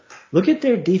Vrabel. Look at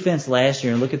their defense last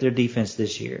year and look at their defense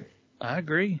this year. I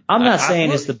agree. I'm not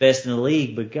saying it's the best in the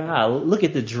league, but God, look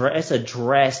at it's a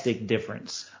drastic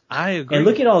difference. I agree. And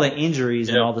look at all the injuries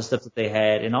and all the stuff that they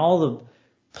had and all the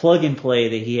plug and play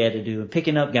that he had to do and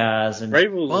picking up guys. And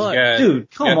dude,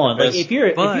 come on. Like if you're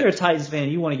a Titans fan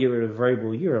and you want to get rid of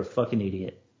Vrabel, you're a fucking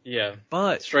idiot. Yeah.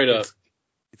 But straight up.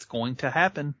 It's going to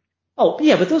happen. Oh,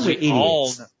 yeah, but those are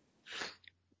idiots.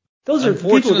 Those are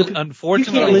people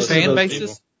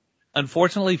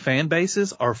Unfortunately, fan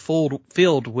bases are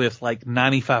filled with like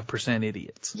 95%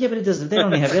 idiots. Yeah, but it doesn't. They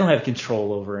don't have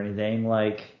control over anything.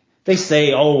 Like they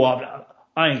say, "Oh,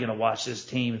 I ain't gonna watch this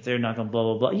team if they're not gonna blah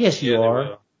blah blah." Yes, you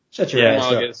are. Shut your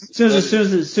ass up. As soon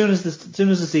as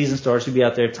the season starts, you'll be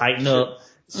out there tighten up,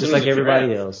 just like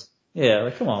everybody else. Yeah,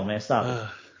 like come on, man, stop it.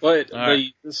 But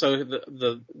I'm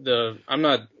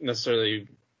not necessarily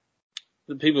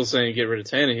the people saying get rid of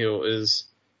Tannehill is,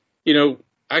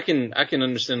 I can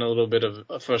understand a little bit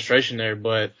of frustration there,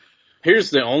 but here's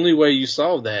the only way you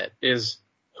solve that is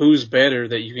who's better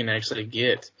that you can actually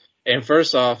get. And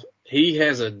first off, he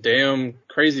has a damn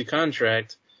crazy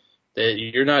contract that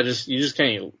you just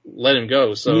can't let him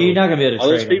go. So you're not gonna be able to all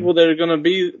those people that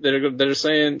are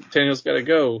saying Tannehill's got to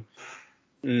go,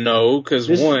 no, because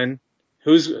besides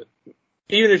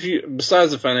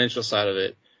the financial side of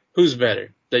it, who's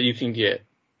better that you can get?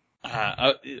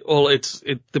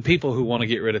 The people who want to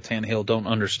get rid of Tannehill don't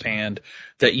understand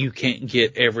that you can't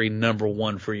get every number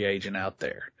one free agent out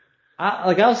there.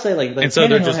 I'll say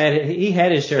Tannehill he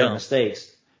had his share of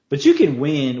mistakes, but you can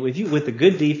win with a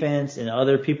good defense and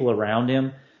other people around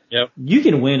him. Yep. You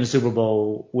can win a Super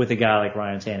Bowl with a guy like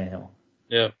Ryan Tannehill.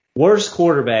 Yep. Worst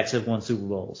quarterbacks have won Super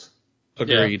Bowls.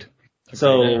 Agreed.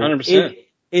 So 100%.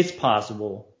 It's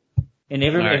possible. And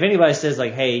if anybody says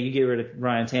like, hey, you get rid of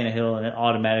Ryan Tannehill and then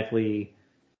automatically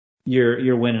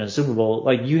you're winning a Super Bowl,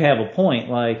 like you have a point.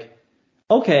 Like,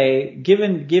 okay,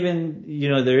 given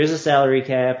there is a salary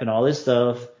cap and all this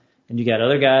stuff, and you got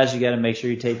other guys you got to make sure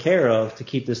you take care of to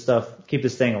keep this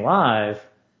thing alive.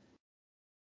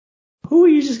 Who are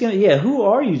you just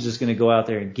gonna go out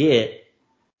there and get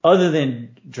other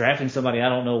than drafting somebody I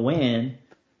don't know when?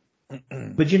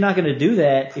 But you're not going to do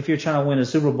that if you're trying to win a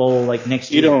Super Bowl like next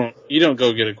year. You don't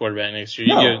go get a quarterback next year.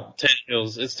 No. You get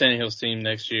Tannehill's team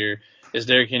next year. It's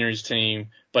Derrick Henry's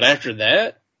team. But after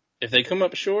that, if they come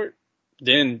up short,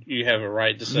 then you have a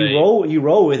right to say you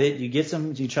roll with it.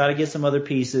 You try to get some other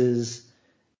pieces.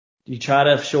 You try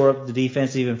to shore up the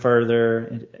defense even further.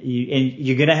 And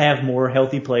you're going to have more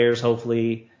healthy players,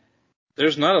 hopefully.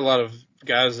 There's not a lot of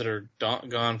guys that are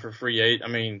gone for free agent. I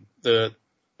mean,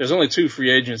 there's only 2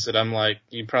 free agents that I'm like,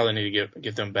 you probably need to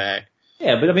get them back.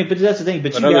 Yeah, but that's the thing.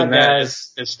 But you got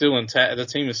guys. It's still intact. The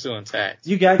team is still intact.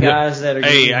 You got guys that are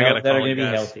going to be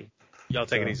healthy. Y'all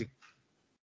take it easy.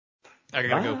 I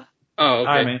gotta go. Oh, okay.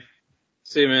 All right, man.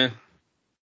 See you, man.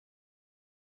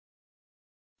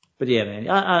 But yeah, man,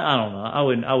 I don't know.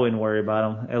 I wouldn't worry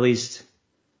about them. At least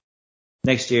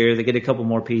next year they get a couple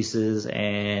more pieces,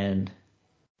 and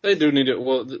they do need it.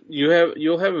 Well,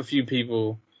 you'll have a few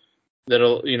people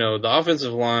that'll, the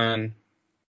offensive line,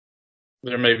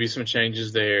 there may be some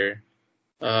changes there.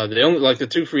 The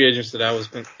 2 free agents that I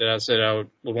said I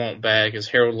would want back is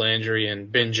Harold Landry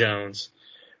and Ben Jones.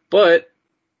 But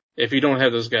if you don't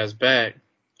have those guys back,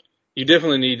 you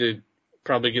definitely need to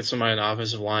probably get somebody in the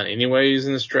offensive line anyways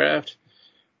in this draft.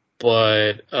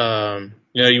 But,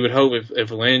 you would hope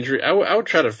if Landry, I would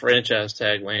try to franchise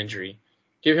tag Landry,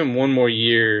 give him one more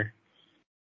year.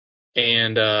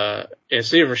 And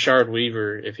see if Rashard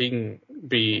Weaver, if he can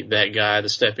be that guy to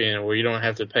step in where you don't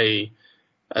have to pay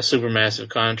a super massive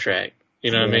contract.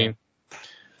 You know what I mean?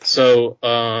 So,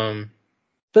 but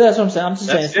that's what I'm saying. I'm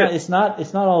just saying it's not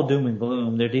all doom and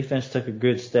gloom. Their defense took a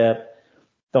good step.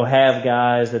 They'll have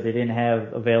guys that they didn't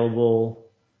have available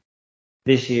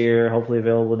this year, hopefully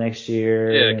available next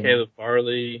year. Yeah, Caleb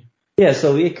Farley. Yeah,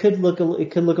 so it could look a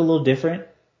little different.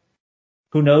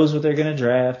 Who knows what they're going to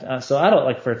draft? So I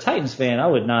don't for a Titans fan, I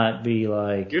would not be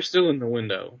like. You're still in the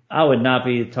window. I would not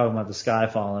be talking about the sky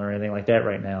falling or anything like that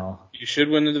right now. You should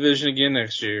win the division again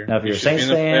next year. Now, if you're a Saints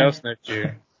fan, next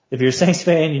year. If you're a Saints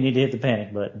fan, you need to hit the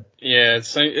panic button. Yeah,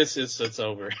 it's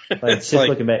over. It's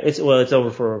looking bad. It's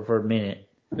over for a minute.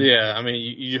 Yeah, I mean,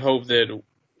 you hope that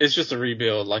it's just a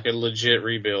rebuild, like a legit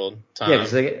rebuild time. Yeah,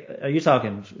 because you're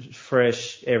talking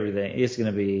fresh everything. It's going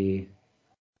to be.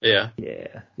 Yeah.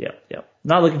 Yeah.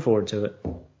 Not looking forward to it.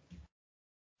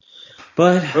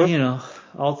 But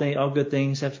all good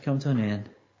things have to come to an end.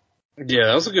 Yeah,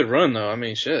 that was a good run though. I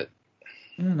mean, shit.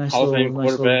 Yeah, nice Hall of little Fame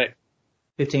quarterback.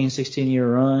 15, 16-year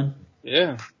run.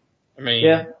 Yeah. I mean,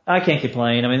 yeah, I can't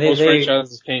complain. I mean, most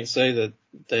franchises can't say that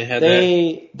they had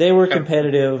that. They were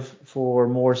competitive for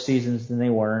more seasons than they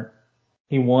weren't.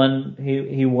 He won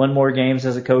more games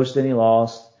as a coach than he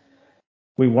lost.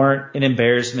 We weren't an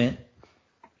embarrassment.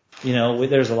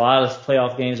 There's a lot of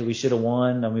playoff games that we should have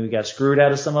won. I mean, we got screwed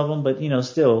out of some of them, but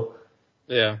still.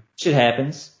 Yeah. Shit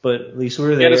happens, but at least we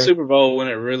were there. He had a Super Bowl when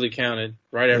it really counted,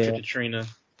 right after Katrina.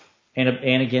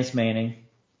 And against Manning.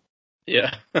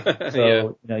 Yeah.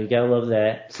 So, you gotta love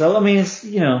that. So, I mean, it's,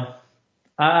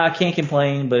 I can't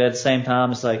complain, but at the same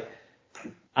time, it's like,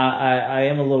 I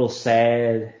am a little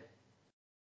sad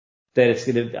that it's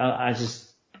gonna,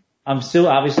 I'll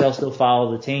still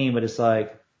follow the team, but it's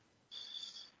like,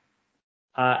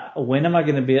 when am I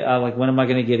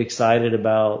gonna get excited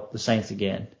about the Saints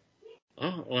again?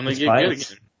 Oh, when they get good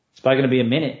again. It's probably gonna be a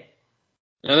minute.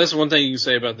 Now, that's one thing you can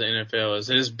say about the NFL is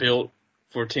it is built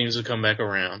for teams to come back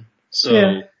around. So,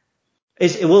 the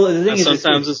thing is,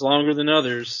 sometimes it's longer than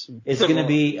others. It's going to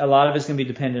be, a lot of it's going to be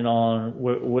dependent on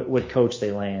what coach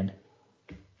they land.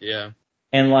 Yeah.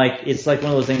 And it's like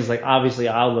one of those things, obviously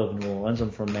I love New Orleans.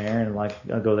 I'm from there and I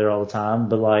go there all the time,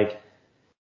 but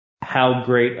how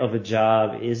great of a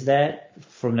job is that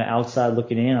from the outside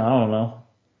looking in? I don't know.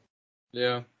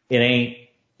 Yeah. It ain't,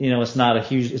 it's not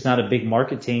a big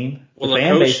market team. Well,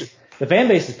 the fan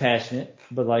base is passionate,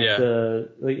 but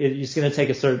it's going to take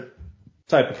a certain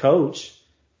type of coach.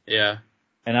 Yeah.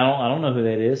 And I don't know who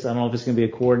that is. I don't know if it's going to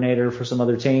be a coordinator for some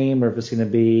other team or if it's going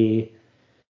to be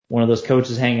one of those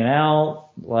coaches hanging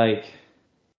out. I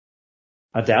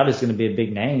doubt it's going to be a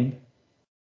big name.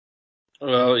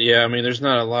 Well, yeah, I mean, there's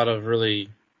not a lot of really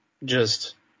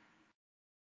just,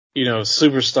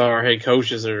 superstar head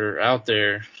coaches that are out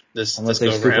there unless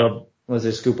they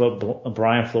scoop up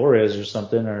Brian Flores or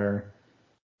something, or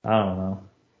I don't know.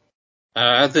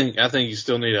 I think you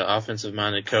still need an offensive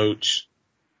minded coach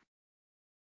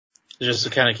just to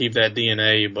kind of keep that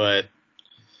DNA, but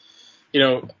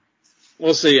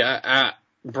we'll see.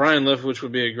 Brian Leftwich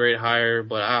would be a great hire,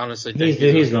 but I honestly think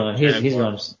he's going.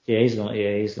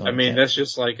 I mean, that's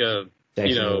just like a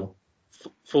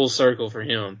full circle for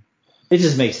him. It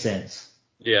just makes sense.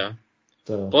 Yeah.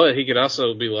 So. But he could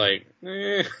also be like,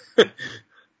 I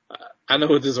know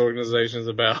what this organization's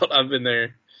about. I've been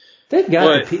there. They've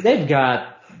got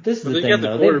this is the thing, got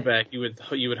the quarterback. You would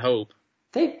hope.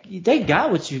 They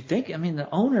got what you think. I mean, the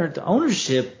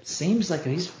ownership seems like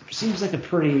a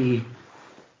pretty.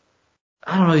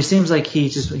 I don't know. He seems like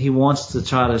he wants to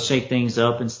try to shake things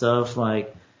up and stuff. I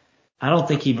don't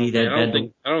think he'd be that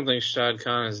bad. I don't think Shad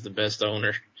Khan is the best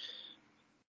owner.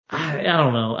 I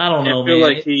don't know. I feel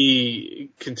like he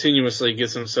continuously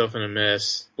gets himself in a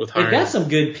mess with hiring. They got some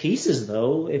good pieces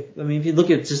though. If you look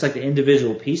at just the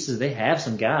individual pieces, they have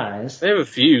some guys. They have a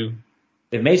few.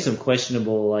 They've made some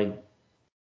questionable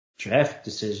draft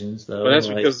decisions though. But that's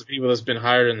because of the people that's been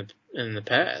hired in the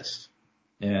past.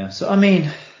 Yeah. So I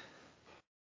mean,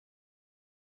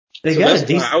 why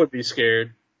I would be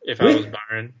scared if I was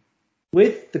Byron.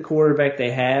 With the quarterback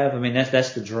they have, I mean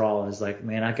that's the draw. Is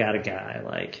man, I got a guy.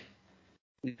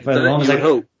 As long as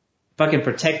if I can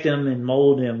protect him and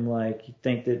mold him, you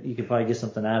think that you could probably get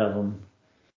something out of him.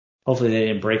 Hopefully they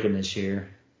didn't break him this year.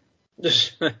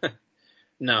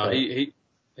 No, but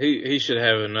he should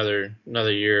have another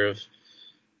year of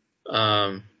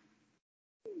that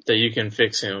you can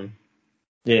fix him.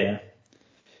 Yeah.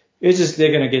 It's just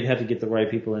they're gonna have to get the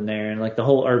right people in there, and the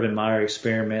whole Urban Meyer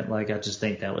experiment. I just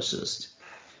think that was just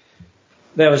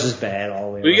bad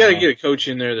all the way. We got to get a coach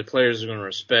in there that players are going to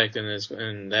respect,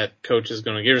 and that coach is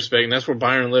going to get respect, and that's where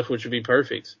Byron Leftwich would be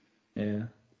perfect. Yeah,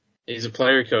 he's a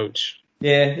player coach.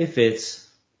 Yeah, it fits.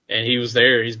 And he was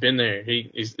there. He's been there.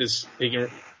 He can.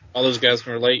 All those guys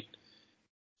can relate.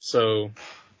 So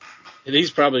he's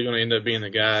probably going to end up being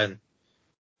the guy.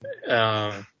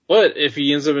 But if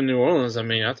he ends up in New Orleans, I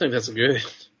mean, I think that's good.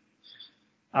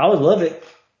 I would love it.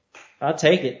 I'll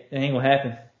take it. It ain't gonna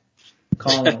happen.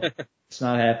 Call him. It's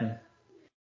not happening.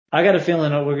 I got a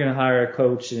feeling that we're gonna hire a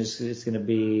coach, and it's gonna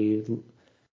be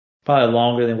probably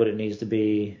longer than what it needs to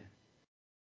be,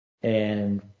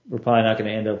 and we're probably not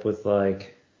gonna end up with I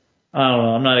don't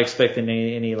know. I'm not expecting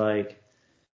any a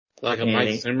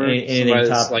Mike Zimmer, anything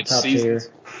top tier.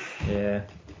 Yeah.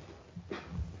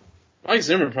 Mike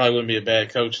Zimmer probably wouldn't be a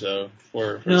bad coach though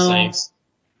for the Saints.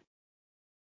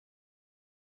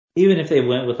 Even if they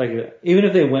went with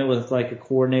a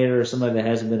coordinator or somebody that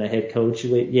hasn't been a head coach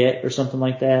yet or something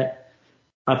like that,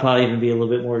 I'd probably even be a little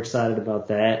bit more excited about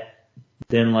that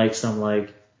than some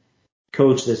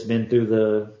coach that's been through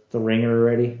the ringer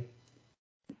already.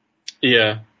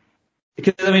 Yeah.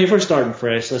 Because I mean, if we're starting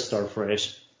fresh, let's start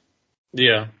fresh.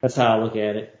 Yeah. That's how I look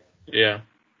at it. Yeah.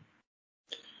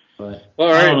 But all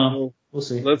right. I don't know. We'll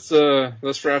see. Let's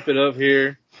wrap it up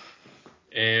here,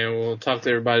 and we'll talk to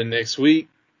everybody next week.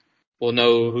 We'll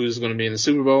know who's going to be in the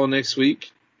Super Bowl next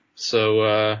week.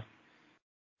 So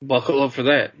buckle up for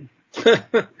that.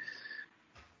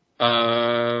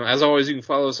 As always, you can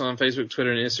follow us on Facebook,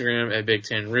 Twitter, and Instagram at Big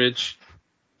Ten Rich.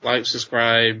 Like,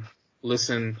 subscribe,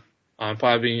 listen on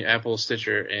Podbean, Apple,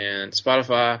 Stitcher, and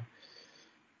Spotify.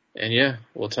 And yeah,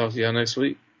 we'll talk to y'all next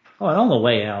week. Oh, and on the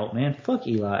way out, man, fuck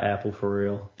Eli Apple for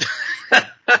real.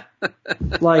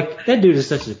 Like, that dude is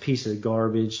such a piece of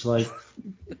garbage. Like,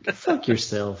 fuck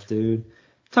yourself, dude.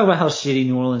 Talk about how shitty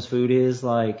New Orleans food is.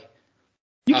 Like,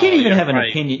 you can't even have an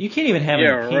opinion. You can't even have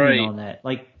an opinion on that.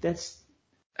 Like, that's.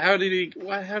 How did he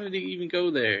even go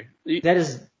there? That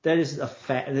is a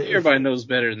fact. Everybody knows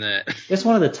better than that. It's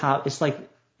one of the top.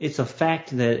 It's a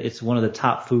fact that it's one of the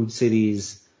top food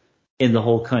cities in the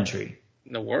whole country.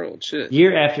 In the world, shit.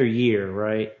 Year after year,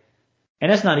 right?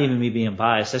 And that's not even me being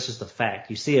biased. That's just a fact.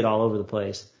 You see it all over the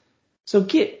place. So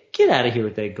get out of here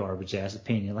with that garbage ass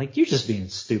opinion. Like, you're just being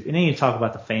stupid. And then you talk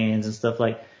about the fans and stuff.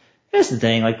 Like, that's the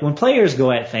thing. Like, when players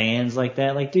go at fans like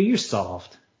that, like, dude, you're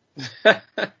soft.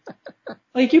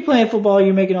 Like, you're playing football,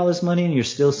 you're making all this money, and you're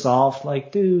still soft.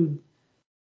 Like, dude,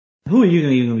 who are you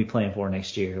even going to be playing for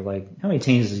next year? Like, how many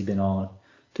teams has he been on?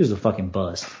 Dude's a fucking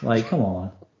bust. Like, come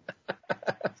on.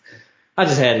 I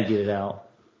just had to get it out.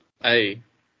 Hey,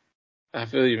 I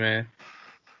feel you, man.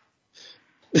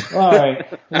 All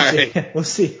right. We'll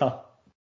see y'all.